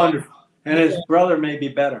 Wonderful. And his brother may be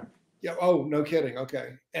better. Yeah. Oh, no kidding.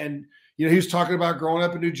 Okay. And he was talking about growing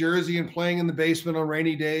up in New Jersey and playing in the basement on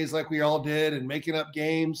rainy days like we all did and making up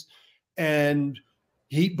games. And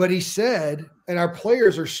he said, and our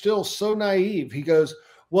players are still so naive. He goes,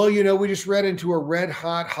 well, we just read into a red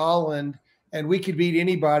hot Holland and we could beat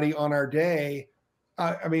anybody on our day.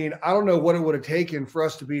 I mean, I don't know what it would have taken for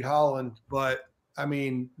us to beat Holland, but I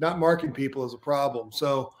mean, not marking people is a problem.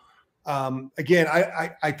 So again,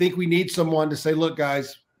 I think we need someone to say, look,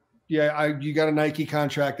 guys, yeah, you got a Nike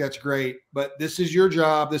contract. That's great. But this is your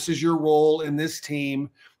job. This is your role in this team.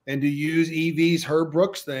 And to use EV's Herb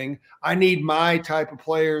Brooks thing, I need my type of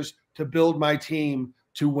players to build my team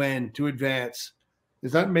to win, to advance.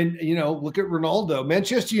 Does that mean, look at Ronaldo.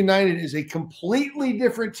 Manchester United is a completely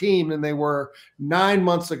different team than they were 9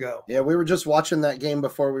 months ago. Yeah, we were just watching that game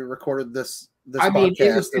before we recorded this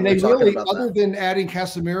podcast. And they really, other than adding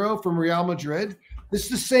Casemiro from Real Madrid, it's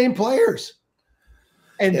the same players.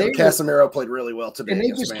 And Casemiro played really well today. And they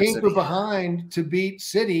just came from behind to beat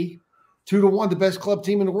City 2-1, the best club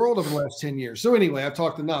team in the world over the last 10 years. So anyway, I've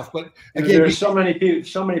talked enough. But again, there's so many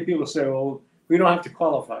people say, well, we don't have to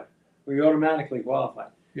qualify. We automatically qualify.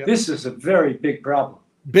 Yep. This is a very big problem.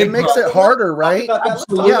 It makes it harder, right?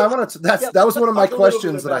 Absolutely. Yeah, that was one of my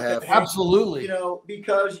questions that I have. Absolutely.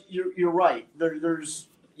 Because you're right. There's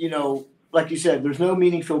like you said, there's no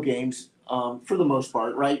meaningful games for the most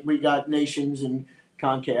part, right? We got nations and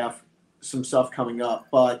CONCACAF, some stuff coming up,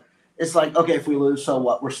 but it's like, okay, if we lose, so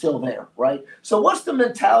what? We're still there, right? So what's the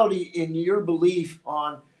mentality in your belief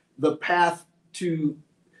on the path to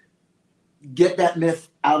get that myth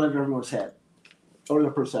out of everyone's head or the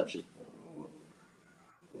perception?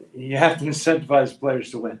 You have to incentivize players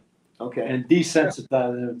to win. Okay. And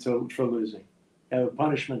desensitize them for losing. Have a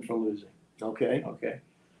punishment for losing. Okay. Okay.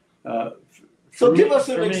 So give us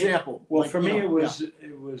an example. Well, for me, it was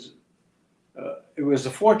a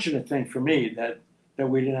fortunate thing for me that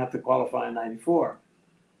we didn't have to qualify in '94,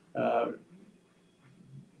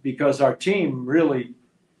 because our team really,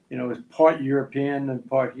 was part European and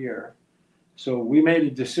part here. So we made a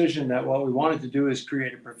decision that what we wanted to do is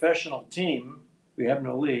create a professional team. We have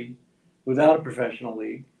no league without a professional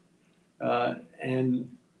league. And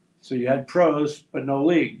so you had pros, but no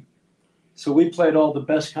league. So we played all the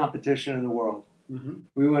best competition in the world. Mm-hmm.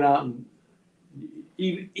 We went out and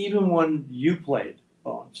even when you played,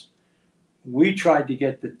 Bones, we tried to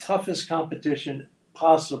get the toughest competition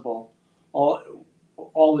possible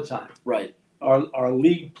all the time. Right. Our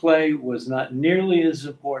league play was not nearly as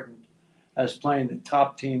important as playing the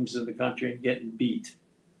top teams in the country and getting beat,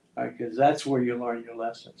 right? Because that's where you learn your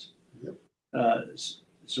lessons. Yep.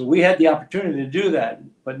 So we had the opportunity to do that,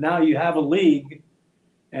 but now you have a league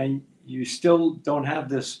and you still don't have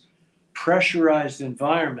this pressurized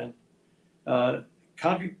environment. Qualifying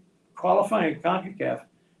CONCACAF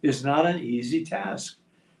is not an easy task.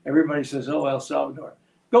 Everybody says, "Oh, El Salvador,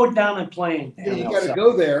 go down and play." Yeah, you got to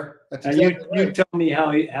go there. That's and exactly you tell me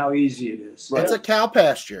how easy it is. Right. It's a cow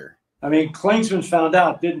pasture. I mean, Klinsmann found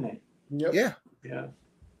out, didn't he? Yep. Yeah. Yeah.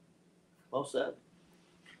 Well said.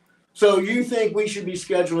 So you think we should be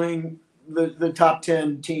scheduling the top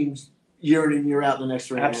 10 teams year in and year out the next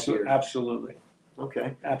 3.5 years? Absolutely.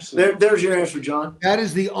 Okay. Absolutely. There's your answer, John. That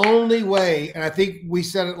is the only way, and I think we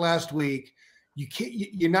said it last week. You can't.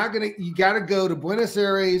 You got to go to Buenos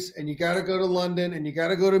Aires, and you got to go to London, and you got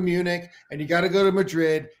to go to Munich, and you got to go to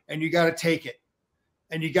Madrid, and you got to take it,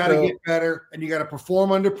 and you got to get better, and you got to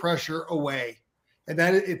perform under pressure away, and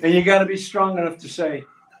and you got to be strong enough to say,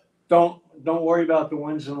 don't worry about the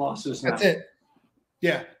wins and losses now. That's it.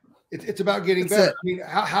 Yeah. It's about getting better. I mean,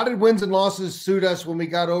 how did wins and losses suit us when we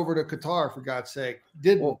got over to Qatar, for God's sake?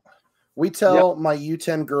 We tell my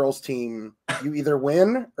U10 girls team, you either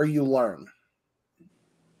win or you learn.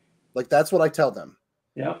 Like, that's what I tell them.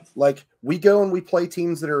 Yeah. Like, we go and we play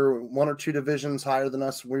teams that are 1 or 2 divisions higher than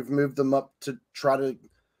us. We've moved them up to try to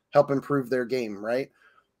help improve their game, right?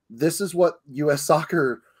 This is what U.S.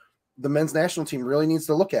 Soccer, the men's national team, really needs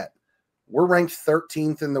to look at. We're ranked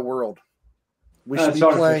 13th in the world. We should be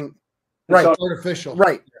playing... Right, artificial.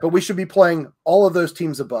 Right, but we should be playing all of those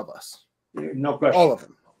teams above us. No question. All of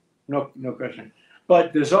them. No question.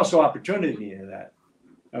 But there's also opportunity in that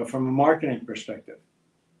from a marketing perspective.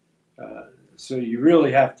 So you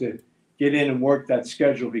really have to get in and work that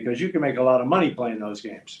schedule, because you can make a lot of money playing those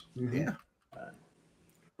games. Yeah.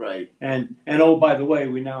 Right. And oh, by the way,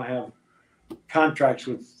 we now have contracts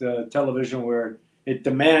with television where it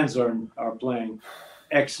demands are playing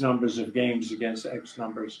X numbers of games against X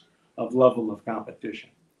numbers of level of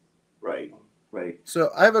competition. Right. Right.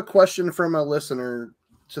 So I have a question from a listener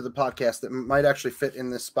to the podcast that might actually fit in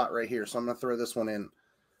this spot right here. So I'm going to throw this one in.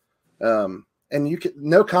 And you can,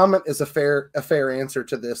 no comment is a fair answer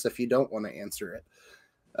to this if you don't want to answer it.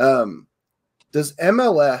 Does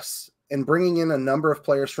MLS and bringing in a number of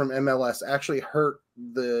players from MLS actually hurt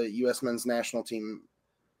the U.S. men's national team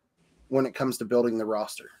when it comes to building the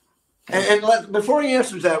roster? And before he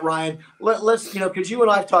answers that, Ryan, let's, because you and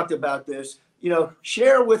I have talked about this,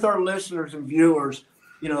 share with our listeners and viewers,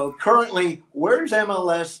 currently, where's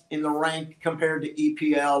MLS in the rank compared to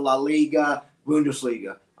EPL, La Liga,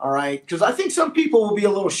 Bundesliga? All right. Because I think some people will be a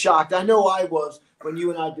little shocked. I know I was when you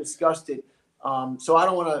and I discussed it. So I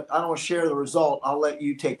don't want to share the result. I'll let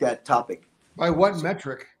you take that topic. By what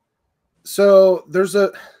metric? So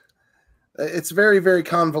it's very, very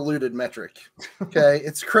convoluted metric. Okay.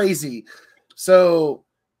 It's crazy. So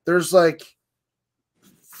there's like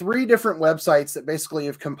 3 different websites that basically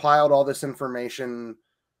have compiled all this information,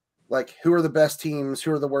 like who are the best teams,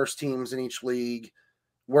 who are the worst teams in each league,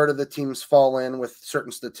 where do the teams fall in with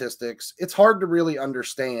certain statistics. It's hard to really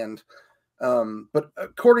understand. But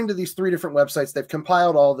according to these 3 different websites, they've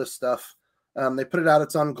compiled all this stuff. They put it out.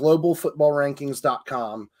 It's on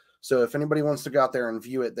globalfootballrankings.com. So if anybody wants to go out there and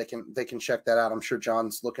view it, they can check that out. I'm sure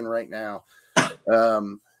John's looking right now.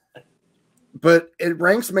 But it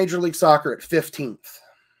ranks Major League Soccer at 15th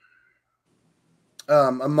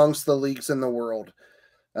amongst the leagues in the world.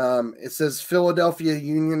 It says Philadelphia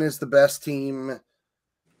Union is the best team,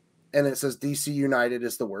 and it says DC United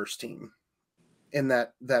is the worst team in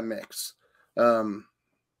that mix. I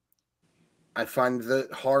find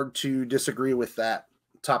that hard to disagree with that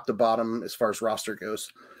top to bottom as far as roster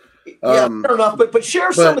goes. Yeah, fair enough. But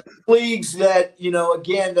share some of the leagues that,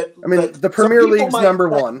 again, the Premier League's number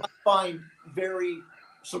 1. Find very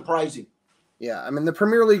surprising. Yeah, the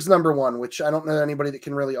Premier League's number 1, which I don't know anybody that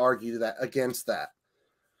can really argue that against that.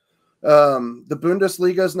 The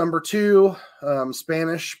Bundesliga is number 2.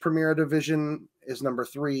 Spanish Primera Division is number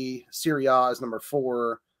 3. Serie A is number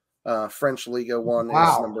 4. French Liga 1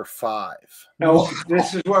 is number 5. No,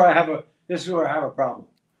 this is where I have a problem.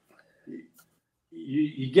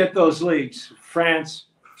 You get those leagues, France,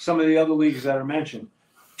 some of the other leagues that are mentioned,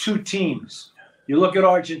 2 teams. You look at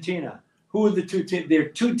Argentina. Who are the 2 teams? There are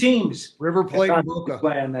 2 teams. River Plate and Boca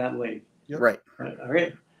play in that league. Yep. Right. All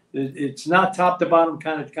right. It's not top to bottom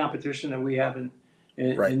kind of competition that we have in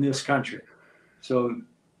this country. So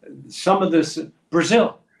some of this,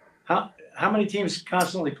 Brazil, how many teams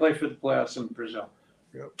constantly play for the playoffs in Brazil?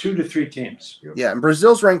 Yep. 2 to 3 teams. Yep. Yeah, and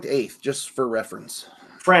Brazil's ranked 8th, just for reference.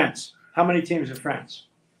 France, how many teams in France?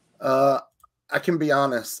 I can be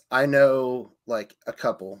honest. I know like a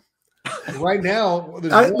couple. Right now,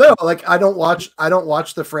 I don't watch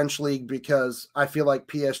the French league because I feel like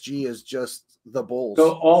PSG is just the Bulls.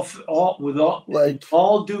 So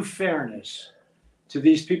all due fairness to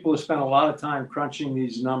these people who spent a lot of time crunching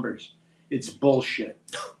these numbers, it's bullshit.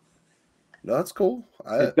 No, that's cool.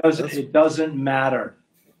 It doesn't matter.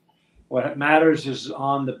 What matters is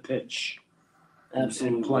on the pitch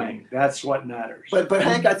and playing. That's what matters. But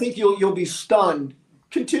Hank, I think you'll be stunned.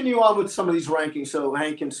 Continue on with some of these rankings so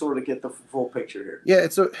Hank can sort of get the full picture here. Yeah,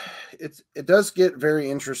 it does get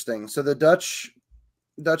very interesting. So the Dutch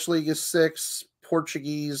league is 6,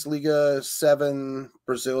 Portuguese Liga is 7,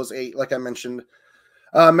 Brazil is 8, like I mentioned.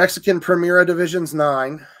 Mexican Primera Division's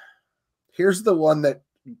 9. Here's the one that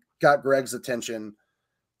got Greg's attention.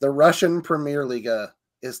 The Russian Premier Liga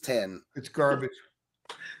is 10. It's garbage.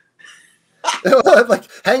 Like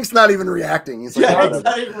Hank's not even reacting. He's like, Hank's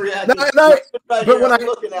not even reacting. I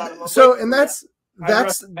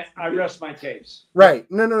rest my case. Right.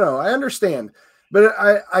 No. I understand. But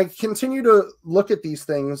I continue to look at these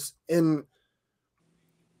things in,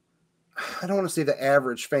 I don't want to say the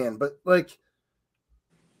average fan, but like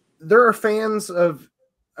there are fans of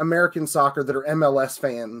American soccer that are MLS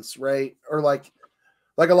fans, right? Or like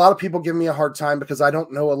a lot of people give me a hard time because I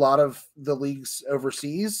don't know a lot of the leagues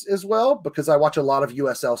overseas as well, because I watch a lot of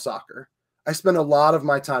USL soccer. I spend a lot of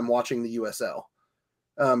my time watching the USL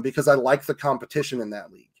because I like the competition in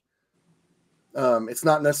that league. It's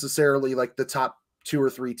not necessarily like the top 2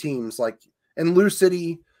 or 3 teams. Like in Lou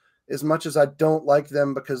City, as much as I don't like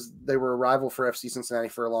them because they were a rival for FC Cincinnati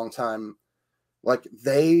for a long time, like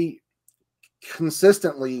they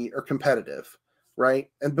consistently are competitive.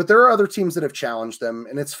 Right. But there are other teams that have challenged them,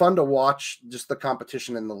 and it's fun to watch just the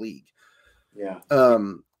competition in the league. Yeah.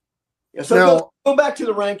 Yeah, so now, go back to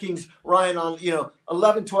the rankings, Ryan, on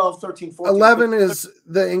 11, 12, 13, 14. 11 is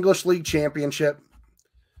the English League Championship.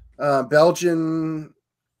 Belgian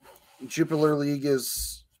Jupiler League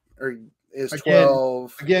is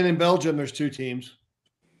 12. Again, in Belgium, there's 2 teams.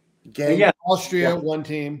 Again, Austria, 1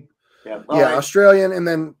 team. Yeah, right. Australian, and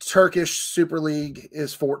then Turkish Super League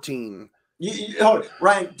is 14. Hold it.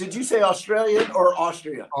 Ryan, did you say Australian or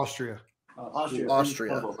Austria? Austria.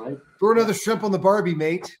 Right? Throw another shrimp on the Barbie,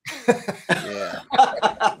 mate. Yeah.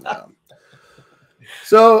 Yeah.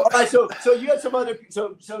 So, all right, so you had some other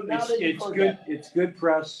so now it's good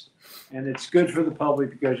press, and it's good for the public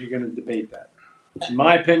because you're going to debate that. In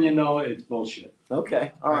my opinion, though, it's bullshit.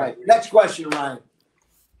 Okay. All right. Next question, Ryan.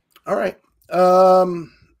 all right. All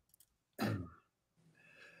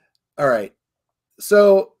right.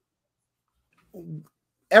 So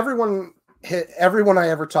everyone I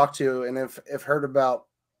ever talked to and have heard about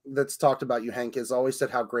that's talked about you, Hank, has always said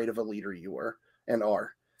how great of a leader you were and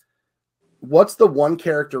are. What's the one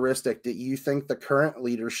characteristic that you think the current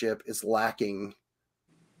leadership is lacking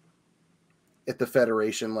at the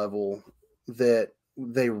federation level that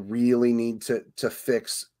they really need to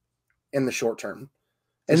fix in the short term?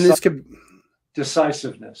 And this could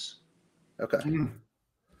decisiveness. Okay.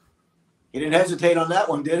 He didn't hesitate on that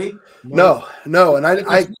one, did he? No, and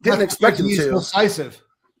I didn't expect him to. Decisive.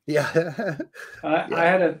 Yeah. I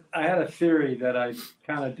had a theory that I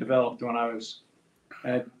kind of developed when I was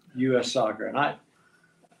at U.S. Soccer, and I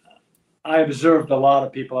observed a lot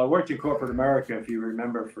of people. I worked in corporate America, if you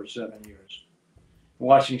remember, for 7 years,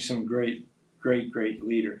 watching some great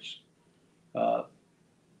leaders. A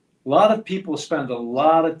lot of people spend a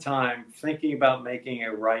lot of time thinking about making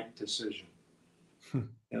a right decision.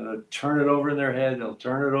 They'll turn it over in their head. They'll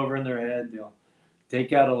turn it over in their head. They'll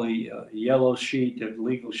take out a yellow sheet, a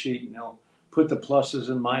legal sheet, and they'll put the pluses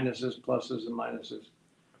and minuses.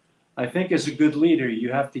 I think as a good leader,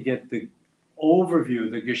 you have to get the overview,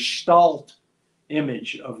 the gestalt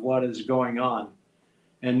image of what is going on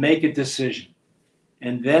and make a decision.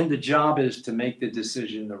 And then the job is to make the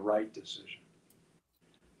decision the right decision.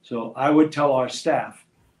 So I would tell our staff,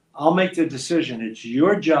 I'll make the decision. It's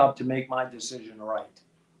your job to make my decision right.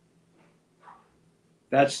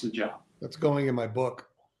 That's the job. That's going in my book.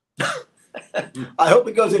 I hope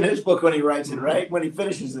it goes in his book when he writes it, right? When he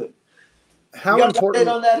finishes it. How you got important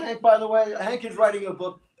an update on that, Hank, by the way? Hank is writing a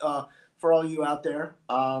book for all you out there.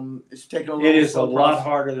 It's taking a little It is a lot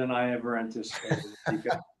harder than I ever anticipated.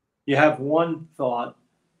 You have one thought,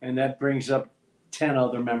 and that brings up 10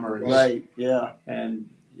 other memories. Right, yeah. And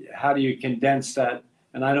how do you condense that?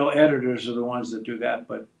 And I know editors are the ones that do that,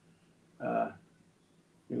 but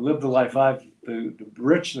you live the life the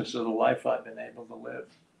richness of the life I've been able to live.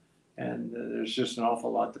 And there's just an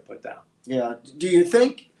awful lot to put down. Yeah. Do you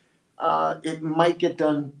think it might get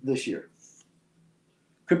done this year?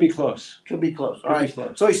 Could be close. Could be close. Could All right. be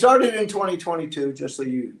close. So he started in 2022, just so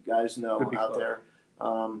you guys know out close. there.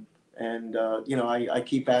 I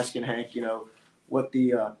keep asking Hank, what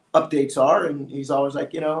the updates are, and he's always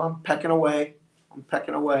like, I'm pecking away.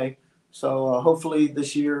 So hopefully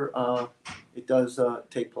this year it does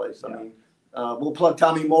take place. Yeah. I mean, we'll plug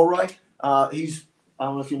Tommy Mulroy. I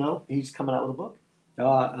don't know if you know, he's coming out with a book.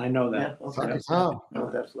 I know that. Yeah, okay. Tom. No,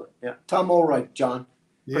 that's yeah. Tom Mulroy, John.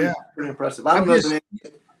 Yeah. Pretty impressive. I don't know the name.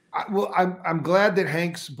 I'm glad that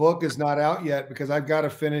Hank's book is not out yet because I've got to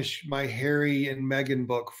finish my Harry and Meghan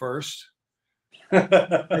book first.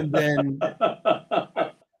 And then,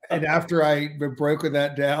 and after I broken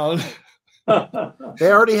that down,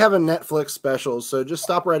 They already have a Netflix special, so just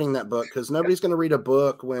stop writing that book because nobody's going to read a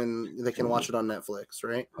book when they can watch it on Netflix,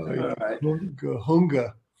 right? All right.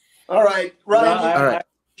 Hunga. All right, Ryan. I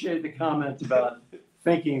appreciate the comment about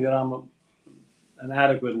thinking that I'm an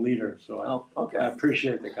adequate leader. So I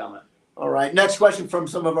appreciate the comment. All right. Next question from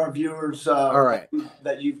some of our viewers. All right.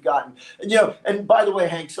 That you've gotten, and by the way,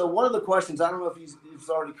 Hank. So one of the questions, I don't know if it's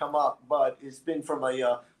already come up, but it's been from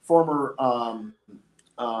a former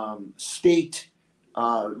state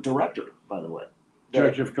director, by the way.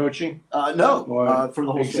 Director of coaching? No, for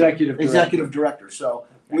the whole executive director. So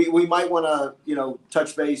we might want to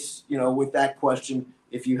touch base with that question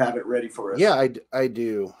if you have it ready for us. Yeah, I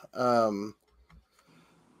do.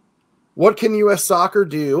 What can U.S. Soccer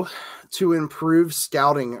do to improve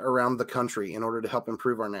scouting around the country in order to help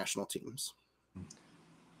improve our national teams?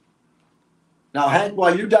 Now, Hank,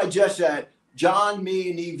 while you digest that, John,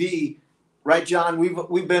 me, and EV, right, John?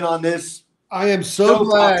 We've been on this. I am so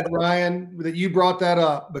glad, Ryan, that you brought that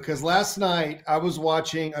up because last night I was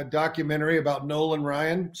watching a documentary about Nolan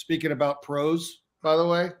Ryan, speaking about pros, by the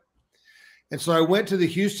way. And so I went to the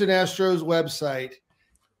Houston Astros website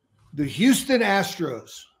The Houston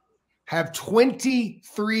Astros have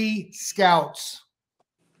 23 scouts.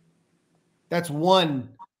 That's one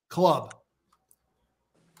club.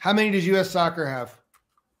 How many does U.S. Soccer have?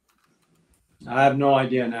 I have no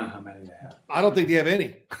idea now how many they have. I don't think they have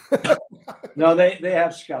any. No, they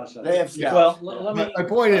have scouts. They have scouts. Well, let me. My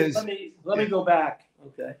point is, let me go back.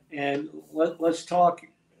 Okay. And let's talk.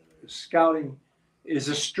 Scouting is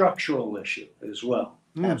a structural issue as well.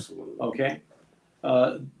 Absolutely. Okay.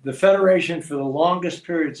 The Federation, for the longest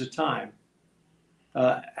periods of time,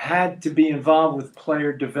 had to be involved with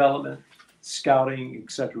player development, scouting,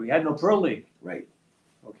 etc. We had no pro league. Right.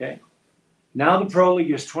 Okay. Now the pro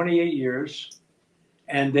league is 28 years,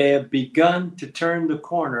 and they have begun to turn the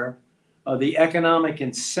corner of the economic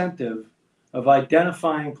incentive of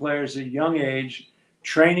identifying players at a young age,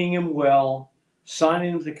 training them well,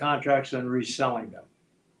 signing them to contracts, and reselling them.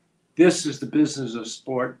 This is the business of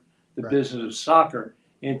sport, the business of soccer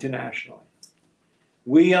internationally.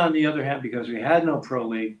 We, on the other hand, because we had no pro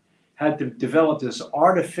league, had to develop this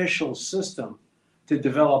artificial system to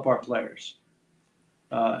develop our players.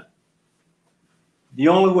 The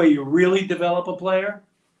only way you really develop a player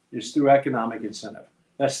is through economic incentive.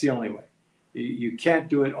 That's the only way. You can't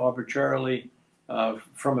do it arbitrarily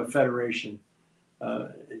from a federation.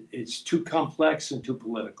 It's too complex and too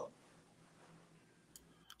political.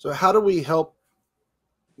 So how do we help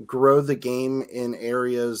grow the game in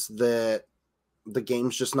areas that the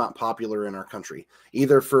game's just not popular in our country?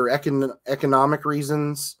 Either for economic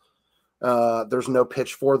reasons, there's no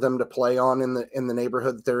pitch for them to play on in the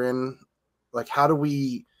neighborhood that they're in. Like, how do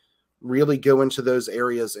we really go into those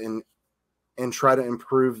areas and try to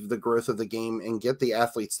improve the growth of the game and get the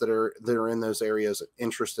athletes that are in those areas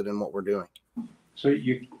interested in what we're doing? So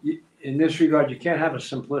you in this regard, you can't have a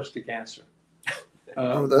simplistic answer.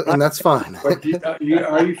 And that's fine. But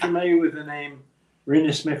are you familiar with the name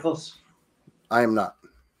Rinus Michels? I am not.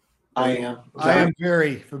 I am. I am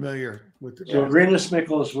very familiar with the So Rinus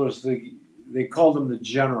Michels was they called him the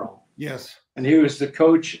general. Yes. And he was the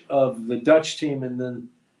coach of the Dutch team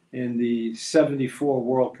in the 74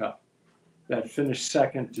 World Cup that finished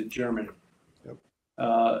second to Germany.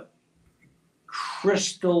 Yep.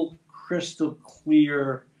 Crystal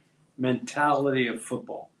clear mentality of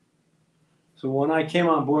football. So when I came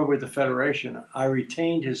on board with the Federation, I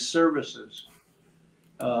retained his services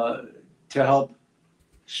to help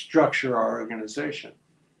structure our organization.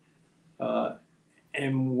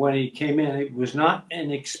 And when he came in, it was not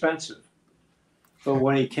inexpensive. But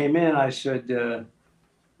when he came in, I said,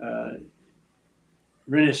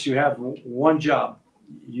 Rinus, you have one job.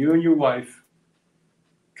 You and your wife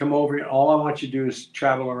come over, and all I want you to do is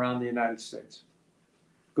travel around the United States.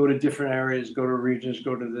 Go to different areas, go to regions,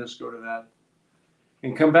 go to this, go to that.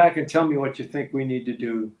 And come back and tell me what you think we need to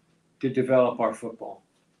do to develop our football.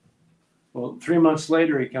 Well, 3 months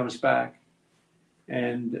later, he comes back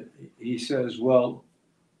and he says, well,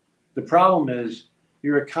 the problem is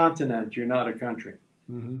you're a continent, you're not a country.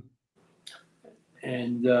 Mm-hmm.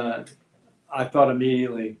 And I thought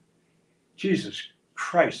immediately, Jesus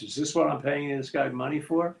Christ, is this what I'm paying this guy money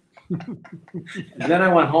for? And then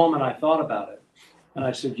I went home and I thought about it. And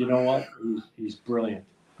I said, you know what? He's brilliant.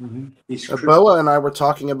 Mm-hmm. Boa and I were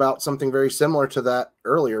talking about something very similar to that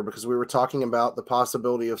earlier, because we were talking about the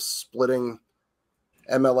possibility of splitting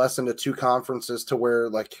MLS into two conferences to where,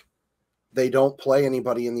 like, they don't play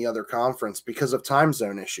anybody in the other conference because of time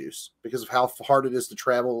zone issues, because of how hard it is to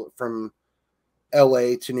travel from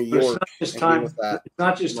LA to New York. It's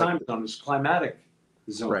not just time zone, it's climatic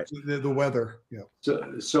zone. Right. The weather. Yeah.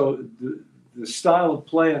 So the style of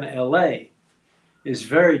play in LA is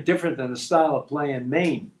very different than the style of play in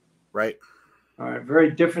Maine. Right. All right.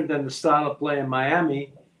 Very different than the style of play in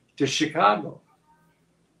Miami to Chicago,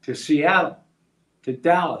 to Seattle, to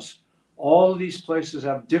Dallas. All of these places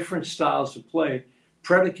have different styles of play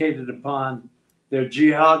predicated upon their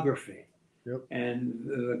geography and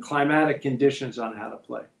the climatic conditions on how to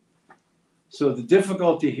play. So the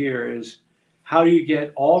difficulty here is, how do you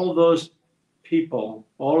get all of those people,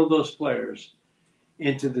 all of those players,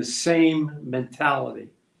 into the same mentality,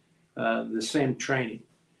 the same training?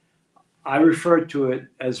 I refer to it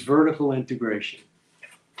as vertical integration.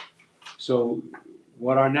 So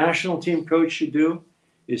what our national team coach should do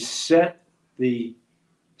is set the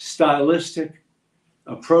stylistic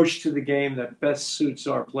approach to the game that best suits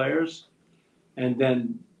our players, and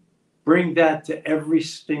then bring that to every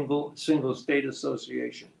single state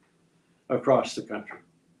association across the country.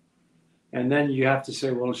 And then you have to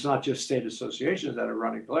say, well, it's not just state associations that are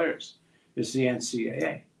running players. It's the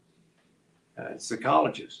NCAA. It's the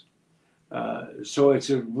colleges. So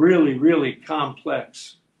it's a really, really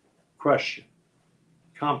complex question.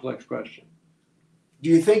 complex question.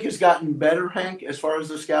 Do you think it's gotten better, Hank, as far as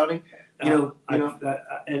the scouting?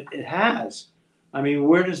 It has. I mean,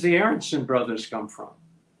 where does the Aronson brothers come from?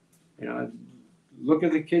 Look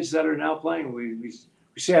at the kids that are now playing. We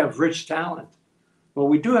say have rich talent. Well,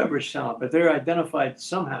 we do have rich talent, but they're identified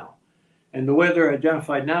somehow. And the way they're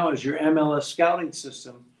identified now is your MLS scouting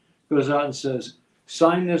system goes out and says,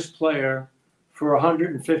 sign this player for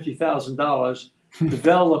 $150,000,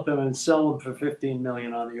 develop him and sell him for $15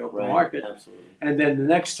 million on the open market. Absolutely. And then the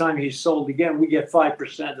next time he's sold again, we get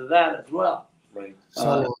 5% of that as well. Right.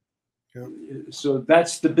 So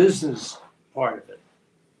that's the business part of it.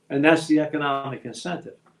 And that's the economic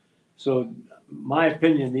incentive. So my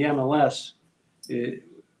opinion, the MLS,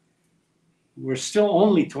 we're still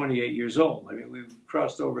only 28 years old. I mean, we've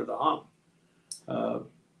crossed over the hump.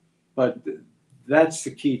 But that's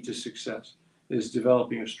the key to success, is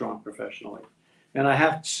developing a strong professional league. And I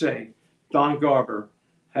have to say, Don Garber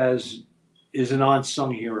is an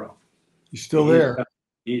unsung hero. He's still there.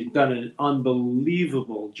 He's done an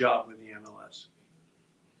unbelievable job with the MLS.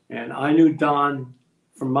 And I knew Don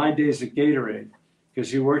from my days at Gatorade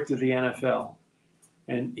because he worked at the NFL.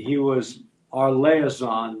 And he was our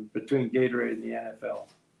liaison between Gatorade and the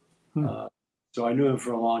NFL. So I knew him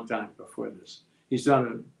for a long time before this. He's done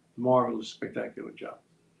a marvelous, spectacular job.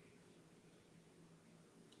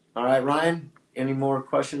 All right, Ryan, any more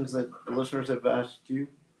questions that the listeners have asked you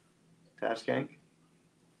to ask Hank?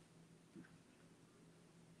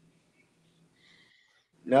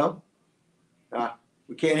 No?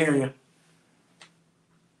 We can't hear you.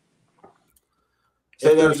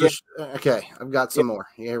 Say that again. Okay, I've got some more.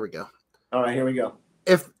 Here we go. All right, here we go.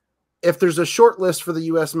 If there's a short list for the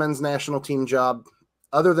U.S. men's national team job,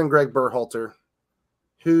 other than Greg Berhalter,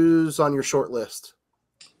 who's on your short list?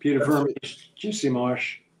 Peter Vermeer, Jesse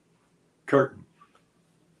Marsh, Curtin.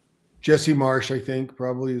 Jesse Marsh, I think,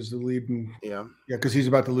 probably is the lead. Yeah, because he's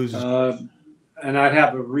about to lose his. And I'd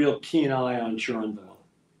have a real keen eye on Cherundolo.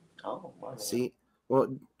 Oh, wow. See,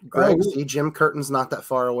 well, Greg, see, Jim Curtin's not that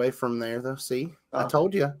far away from there, though. See, I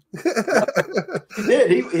told you. He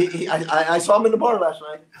did. I saw him in the bar last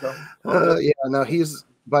night. So. Yeah, no, he's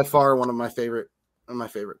by far one of my favorite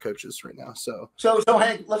coaches right now. So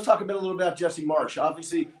Hank, let's talk a little bit about Jesse Marsh.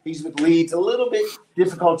 Obviously, he's with Leeds. A little bit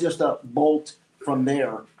difficult just to bolt from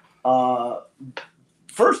there.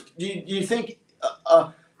 First, do you think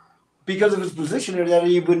because of his position there that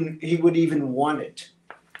he would even want it?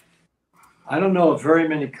 I don't know if very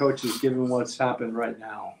many coaches, given what's happened right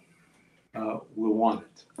now, will want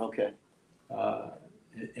it. Okay.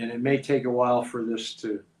 And it may take a while for this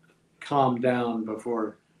to calm down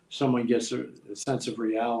before someone gets a sense of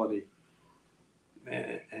reality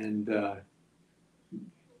and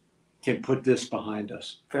can put this behind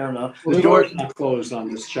us. Fair enough. The door's not closed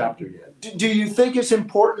on this chapter yet. Do you think it's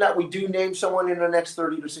important that we do name someone in the next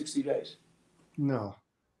 30 to 60 days? No.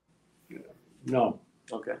 No.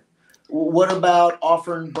 Okay. What about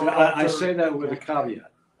offering? I say that with a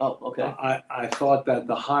caveat. Oh, okay. I thought that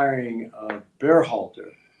the hiring of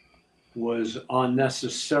Berhalter was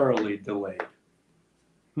unnecessarily delayed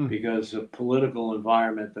because of political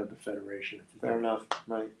environment of the Federation. Fair enough.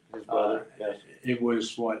 Right. His brother. Yes. It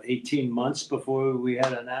was, 18 months before we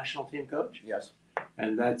had a national team coach? Yes.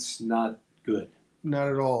 And that's not good. Not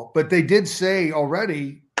at all. But they did say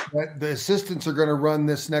already that the assistants are going to run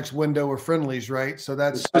this next window of friendlies, right? So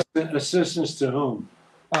that's assistants to whom?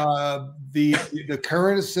 The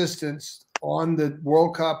current assistants on the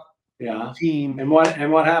World Cup team. And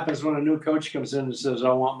what happens when a new coach comes in and says,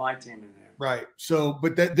 "I want my team in there"? Right. So,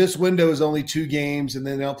 but this window is only 2 games, and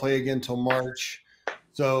then they'll play again till March.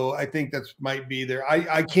 So I think that might be there.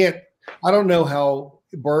 I don't know how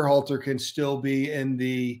Berhalter can still be in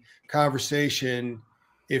the conversation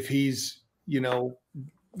if he's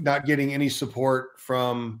not getting any support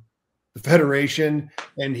from the Federation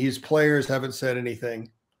and his players haven't said anything.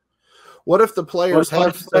 What if the players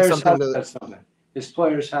have said something? His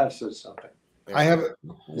players have said something. I have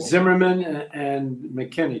Zimmerman and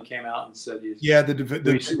McKinney came out and said,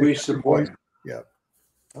 we support him. Yeah.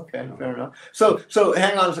 Okay, fair enough. So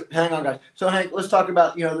hang on, guys. So Hank, let's talk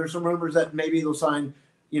about, there's some rumors that maybe they'll sign,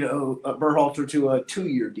 Berhalter to a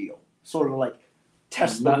 2-year deal, sort of like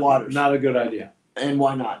test the waters. Not a good idea. And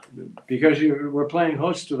why not? Because we're playing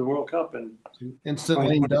host to the World Cup and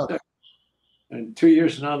instantly done. And 2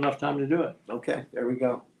 years is not enough time to do it. Okay, there we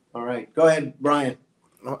go. All right, go ahead, Brian.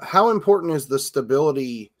 How important is the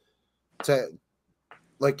stability I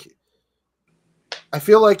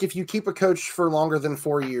feel like if you keep a coach for longer than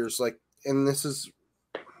 4 years, and this is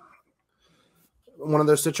one of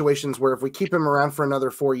those situations where if we keep him around for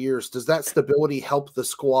another 4 years, does that stability help the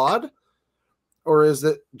squad? or is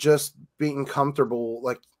it just being comfortable?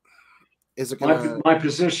 Like, is it gonna? My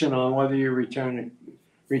position on whether you retain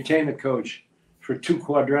a coach for 2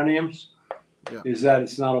 quadrenniums is that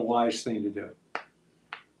it's not a wise thing to do.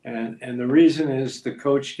 And the reason is the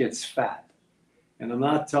coach gets fat. And I'm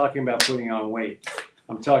not talking about putting on weight.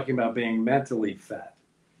 I'm talking about being mentally fat,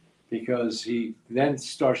 because he then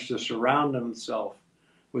starts to surround himself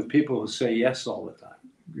with people who say yes all the time.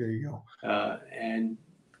 There you go. And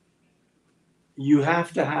you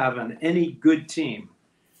have to have, on any good team,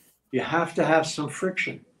 you have to have some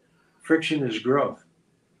friction. Friction is growth.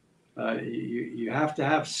 You have to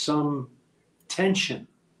have some tension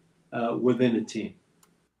within a team.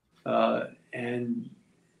 And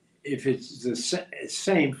if it's the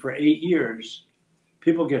same for 8 years,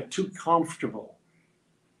 people get too comfortable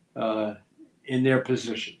in their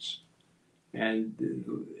positions, and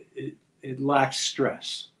it lacks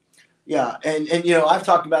stress. Yeah, and I've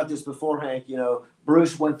talked about this before, Hank.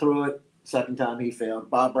 Bruce went through it. Second time he failed.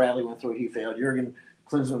 Bob Bradley went through it. He failed. Jurgen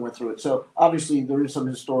Klinsmann went through it. So obviously there is some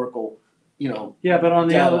historical, Yeah, but on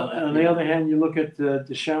the other hand, you look at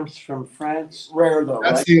Deschamps from France. Rare though.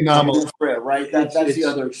 That's right? the anomaly. It's rare, right? That's the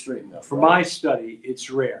other extreme, though. For my study, it's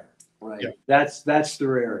rare. Right. Yeah. That's the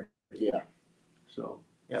rarity. Yeah. So.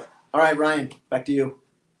 Yep. All right, Ryan, back to you.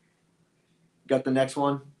 Got the next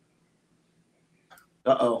one?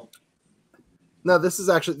 Uh-oh. No, this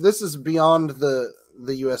is beyond the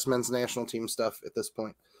U.S. men's national team stuff at this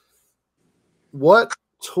point. What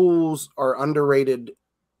tools are underrated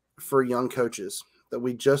for young coaches that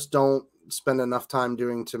we just don't spend enough time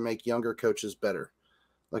doing to make younger coaches better?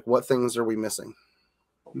 Like, what things are we missing?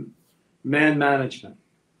 Man management.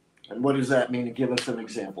 And what does that mean? Give us an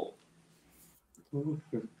example.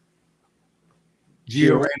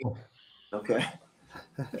 Gio Reyna. Okay.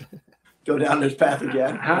 Go down this path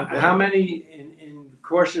again. How many in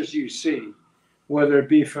courses you see, whether it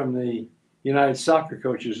be from the United Soccer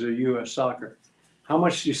coaches or U.S. Soccer, how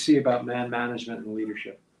much do you see about man management and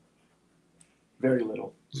leadership? Very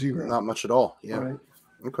little. Zero. Not much at all. Yeah. All right.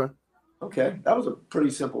 Okay. Okay. That was a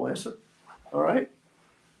pretty simple answer. All right.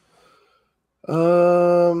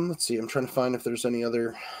 Let's see. I'm trying to find if there's any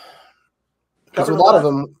other, because a lot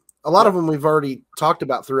of them we've already talked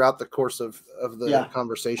about throughout the course of the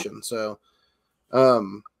conversation. So,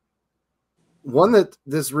 one that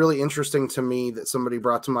is really interesting to me that somebody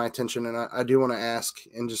brought to my attention, and I do want to ask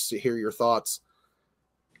and just to hear your thoughts.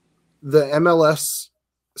 The MLS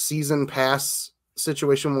season pass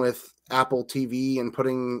situation with Apple TV and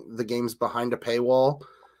putting the games behind a paywall.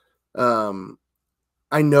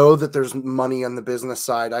 I know that there's money on the business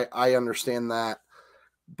side. I understand that.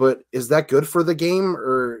 But is that good for the game,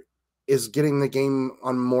 or is getting the game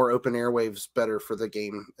on more open airwaves better for the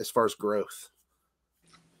game as far as growth?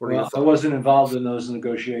 Well, I wasn't involved in those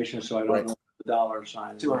negotiations, so I don't know the dollar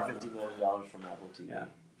sign. $250 million from Apple TV.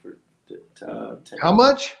 Yeah. How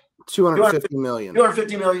much? $250 million.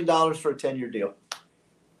 $250 million for a 10-year deal.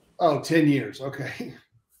 Oh, 10 years. Okay.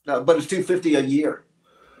 No, but it's $250 a year.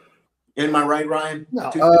 Am I right, Ryan?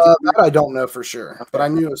 No. That I don't know for sure, but I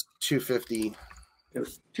knew it was $250. It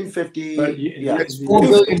was $250. But it's $4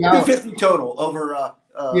 billion. $250 total over a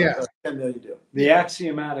 $10 million deal. The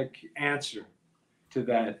axiomatic answer to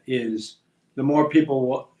that is the more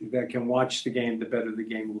people that can watch the game, the better the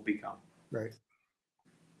game will become. Right.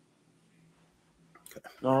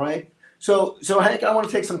 All right. So Hank, I want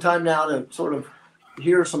to take some time now to sort of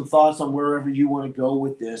hear some thoughts on wherever you want to go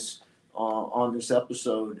with this on this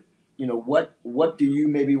episode. What do you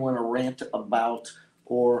maybe want to rant about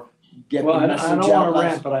or get the message out? I don't want to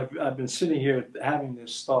rant, but I've been sitting here having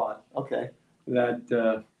this thought. Okay.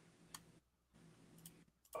 That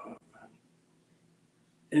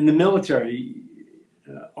in the military,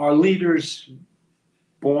 are leaders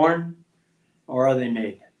born or are they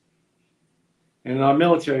made? And in our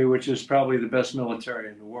military, which is probably the best military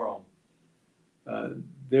in the world,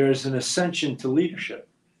 there's an ascension to leadership.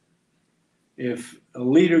 If a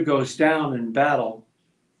leader goes down in battle,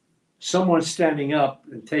 someone's standing up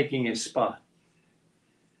and taking his spot.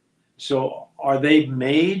 So are they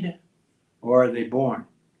made or are they born?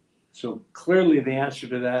 So clearly the answer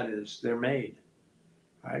to that is they're made,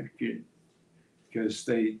 right? Because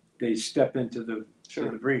they step into the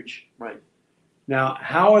breach. Right. Now,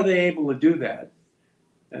 how are they able to do that?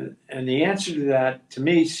 And the answer to that, to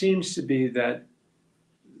me, seems to be that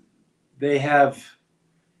they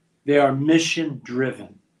are mission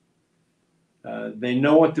driven. They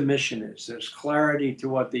know what the mission is. There's clarity to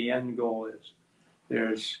what the end goal is.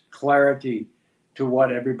 There's clarity to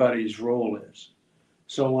what everybody's role is.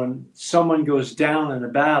 So when someone goes down in a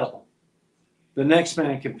battle, the next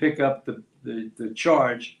man can pick up the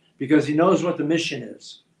charge because he knows what the mission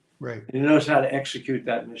is. Right. And he knows how to execute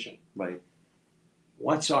that mission. Right.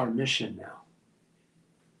 What's our mission now?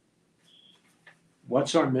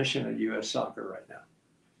 What's our mission at U.S. Soccer right now?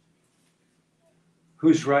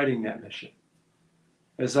 Who's writing that mission?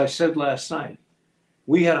 As I said last night,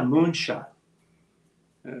 we had a moonshot.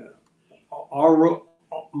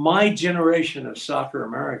 My generation of soccer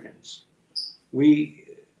Americans, we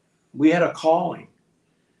had a calling,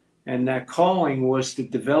 and that calling was to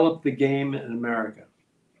develop the game in America.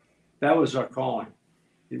 That was our calling.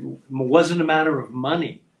 It wasn't a matter of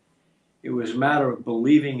money. It was a matter of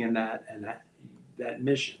believing in that and that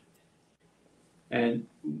mission. And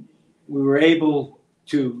we were able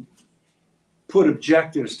to put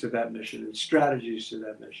objectives to that mission and strategies to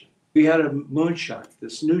that mission. We had a moonshot,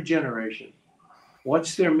 this new generation.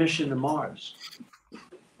 What's their mission to Mars?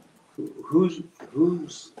 Who's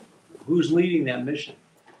leading that mission?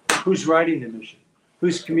 Who's writing the mission?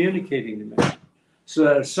 Who's communicating the mission? So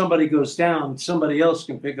that if somebody goes down, somebody else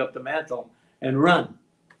can pick up the mantle and run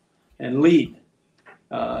and lead.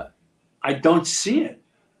 I don't see it.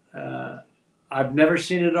 I've never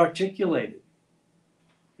seen it articulated.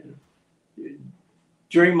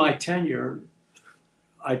 During my tenure,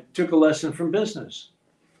 I took a lesson from business,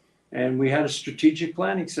 and we had a strategic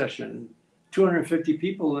planning session, 250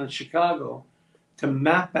 people in Chicago, to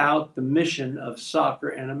map out the mission of soccer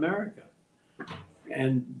in America.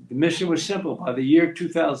 And the mission was simple. By the year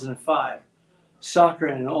 2005, soccer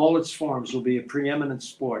in all its forms will be a preeminent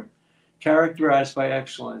sport, characterized by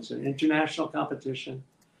excellence in international competition,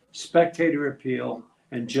 spectator appeal,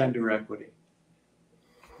 and gender equity.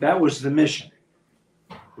 That was the mission.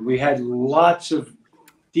 We had lots of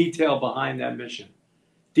detail behind that mission,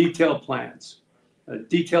 detailed plans,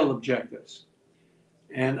 detailed objectives.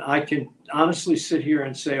 And I can honestly sit here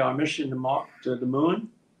and say our mission to the moon,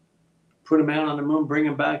 put a man on the moon, bring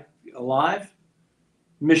him back alive,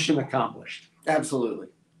 mission accomplished. Absolutely.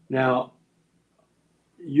 Now,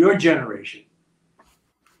 your generation,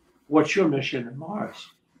 what's your mission in Mars?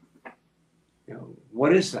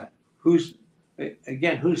 What is that? Who's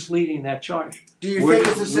leading that charge? Do you think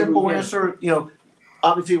it's a simple answer?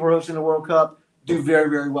 Obviously we're hosting the World Cup, do very,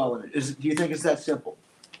 very well in it. Do you think it's that simple?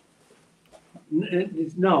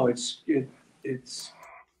 No, it's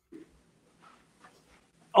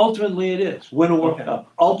ultimately it is. Win a World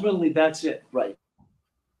Cup. Ultimately, that's it. Right.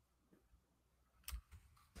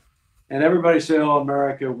 And everybody say, "Oh,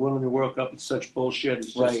 America winning the World Cup is such bullshit.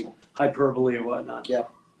 It's just hyperbole and whatnot." Yeah.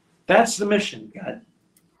 That's the mission. God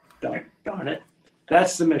darn it.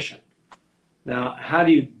 That's the mission. Now, how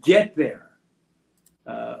do you get there?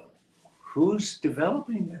 Who's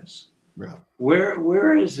developing this? Yeah.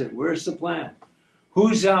 Where is it? Where's the plan?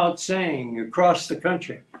 Who's out saying across the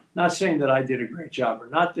country? Not saying that I did a great job or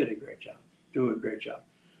not did a great job, do a great job,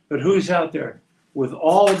 but who's out there with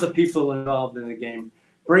all of the people involved in the game,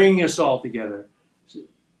 bringing us all together,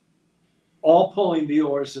 all pulling the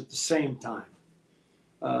oars at the same time?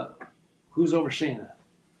 Who's overseeing that?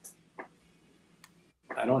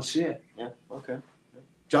 I don't see it. Yeah. Okay.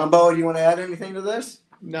 John Bowe, do you want to add anything to this?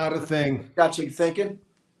 Not a thing. Got you thinking?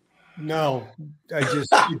 No,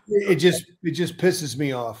 it just pisses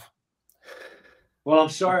me off. Well, I'm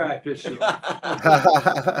sorry I pissed you off.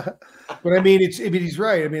 But I mean, he's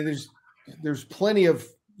right. I mean, there's plenty of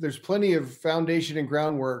foundation and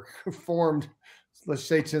groundwork formed, let's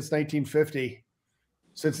say since 1950,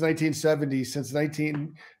 since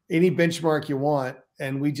 1970, any benchmark you want,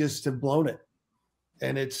 and we just have blown it.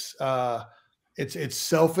 And it's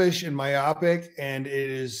selfish and myopic, and it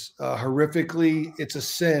is horrifically, it's a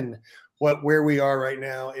sin where we are right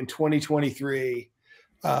now in 2023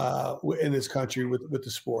 in this country with the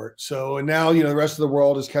sport. So, and now, the rest of the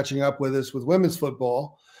world is catching up with us with women's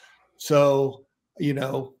football. So,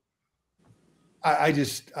 I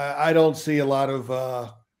don't see a lot of,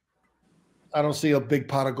 I don't see a big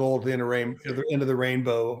pot of gold at the end of the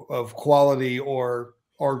rainbow of quality or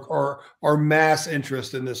mass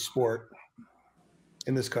interest in this sport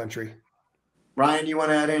in this country. Ryan, do you want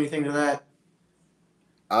to add anything to that?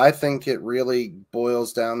 I think it really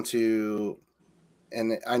boils down to,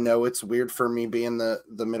 and I know it's weird for me being the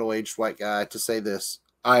middle-aged white guy to say this,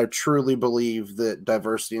 I truly believe that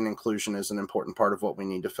diversity and inclusion is an important part of what we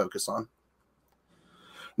need to focus on. And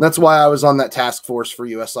that's why I was on that task force for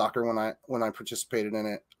U.S. Soccer when I participated in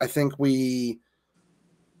it. I think we're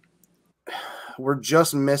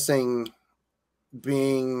just missing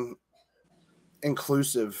being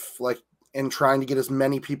inclusive, and trying to get as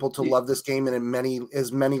many people to love this game in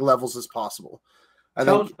as many levels as possible.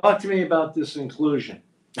 Talk to me about this inclusion.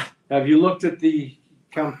 Have you looked at the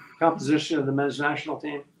composition of the men's national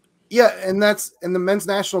team? Yeah, and that's in the men's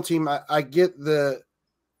national team. I get the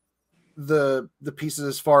pieces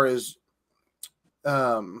as far as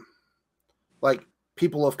like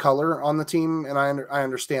people of color on the team, and I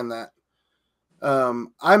understand that.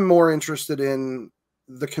 I'm more interested in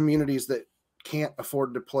the communities that can't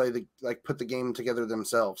afford to put the game together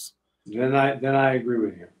themselves. Then I agree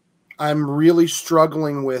with you. I'm really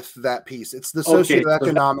struggling with that piece. It's the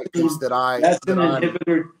socioeconomic piece that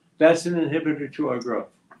that's an inhibitor to our growth.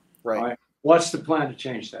 Right. All right. What's the plan to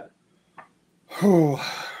change that?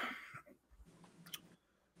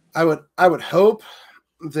 I would hope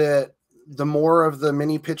that the more of the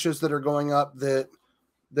mini pitches that are going up that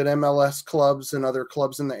MLS clubs and other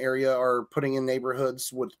clubs in the area are putting in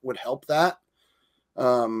neighborhoods would help that.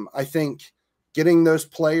 I think getting those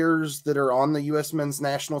players that are on the U.S. men's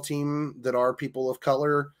national team that are people of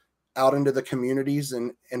color out into the communities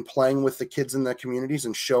and playing with the kids in the communities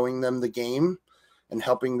and showing them the game and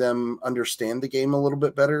helping them understand the game a little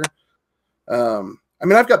bit better. I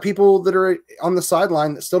mean, I've got people that are on the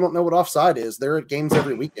sideline that still don't know what offside is. They're at games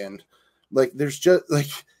every weekend. Like, there's just like,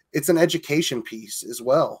 it's an education piece as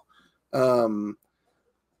well.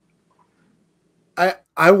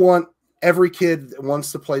 I want every kid that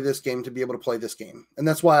wants to play this game to be able to play this game. And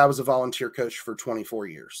that's why I was a volunteer coach for 24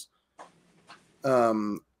 years.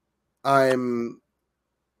 I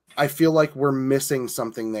feel like we're missing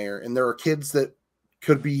something there. And there are kids that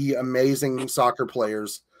could be amazing soccer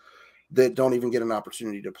players that don't even get an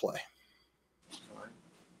opportunity to play.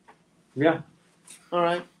 Yeah. All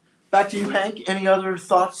right. Back to you, Hank. Any other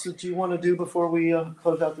thoughts that you want to do before we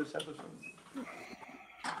close out this episode?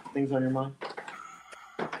 Things on your mind?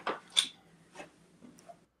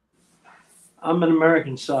 I'm an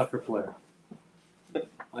American soccer player.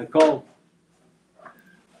 I call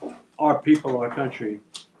our people, our country,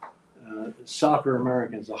 soccer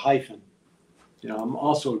Americans, a hyphen. You know, I'm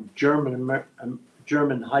also German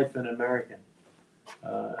hyphen American,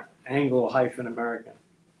 Anglo hyphen American.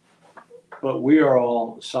 But we are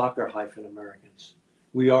all soccer hyphen Americans.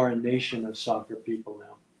 We are a nation of soccer people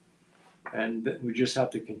now. And we just have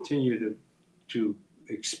to continue to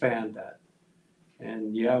expand that.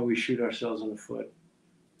 And yeah, we shoot ourselves in the foot.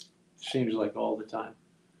 Seems like all the time.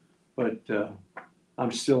 But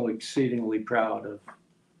I'm still exceedingly proud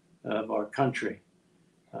of our country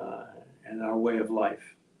and our way of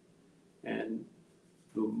life. And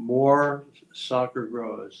the more soccer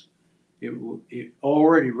grows, it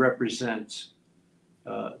already represents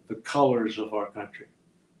the colors of our country.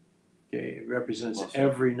 Okay? It represents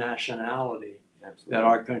every nationality that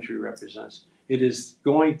our country represents. It is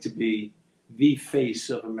going to be the face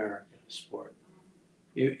of American sport.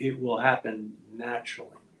 It will happen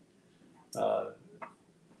naturally.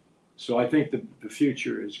 So I think the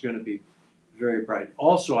future is going to be very bright.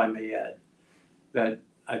 Also, I may add that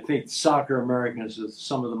I think soccer Americans are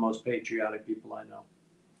some of the most patriotic people I know.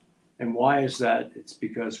 And why is that? It's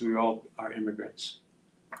because we all are immigrants.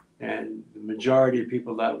 And the majority of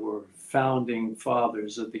people that were founding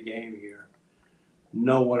fathers of the game here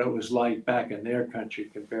know what it was like back in their country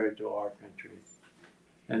compared to our country.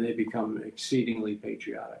 And they become exceedingly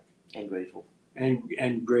patriotic. And grateful.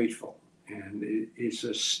 And grateful. And it's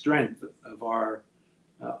a strength of our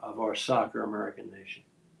soccer American nation.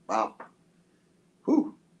 Wow.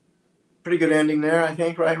 Whew. Pretty good ending there, I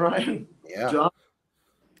think, right, Ryan? Yeah. John?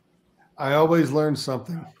 I always learn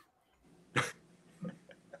something.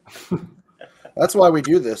 That's why we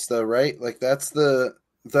do this, though, right? Like, that's the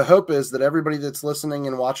hope is that everybody that's listening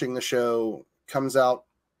and watching the show comes out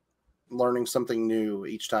learning something new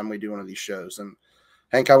each time we do one of these shows. And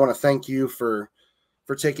Hank, I want to thank you for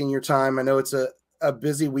taking your time. I know it's a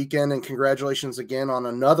busy weekend, and congratulations again on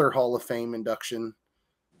another Hall of Fame induction.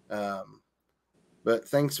 But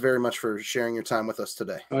thanks very much for sharing your time with us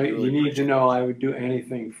today. Well, you need to know I would do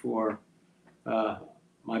anything for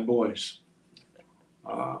my boys,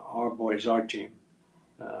 our boys, our team.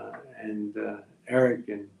 And Eric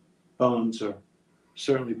and Bones are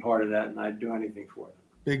certainly part of that, and I'd do anything for them.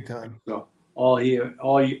 Big time. So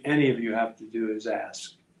any of you have to do is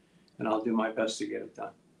ask, and I'll do my best to get it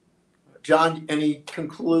done. John, any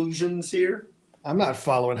conclusions here? I'm not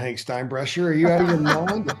following Hank Steinbrecher. Are you out of your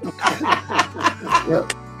mind?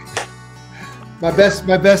 Yep.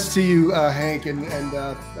 My best to you, Hank, and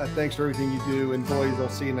thanks for everything you do. And boys, I'll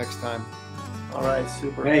see you next time. All right,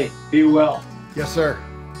 super. Hey, be well. Yes, sir.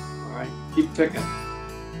 All right, keep ticking.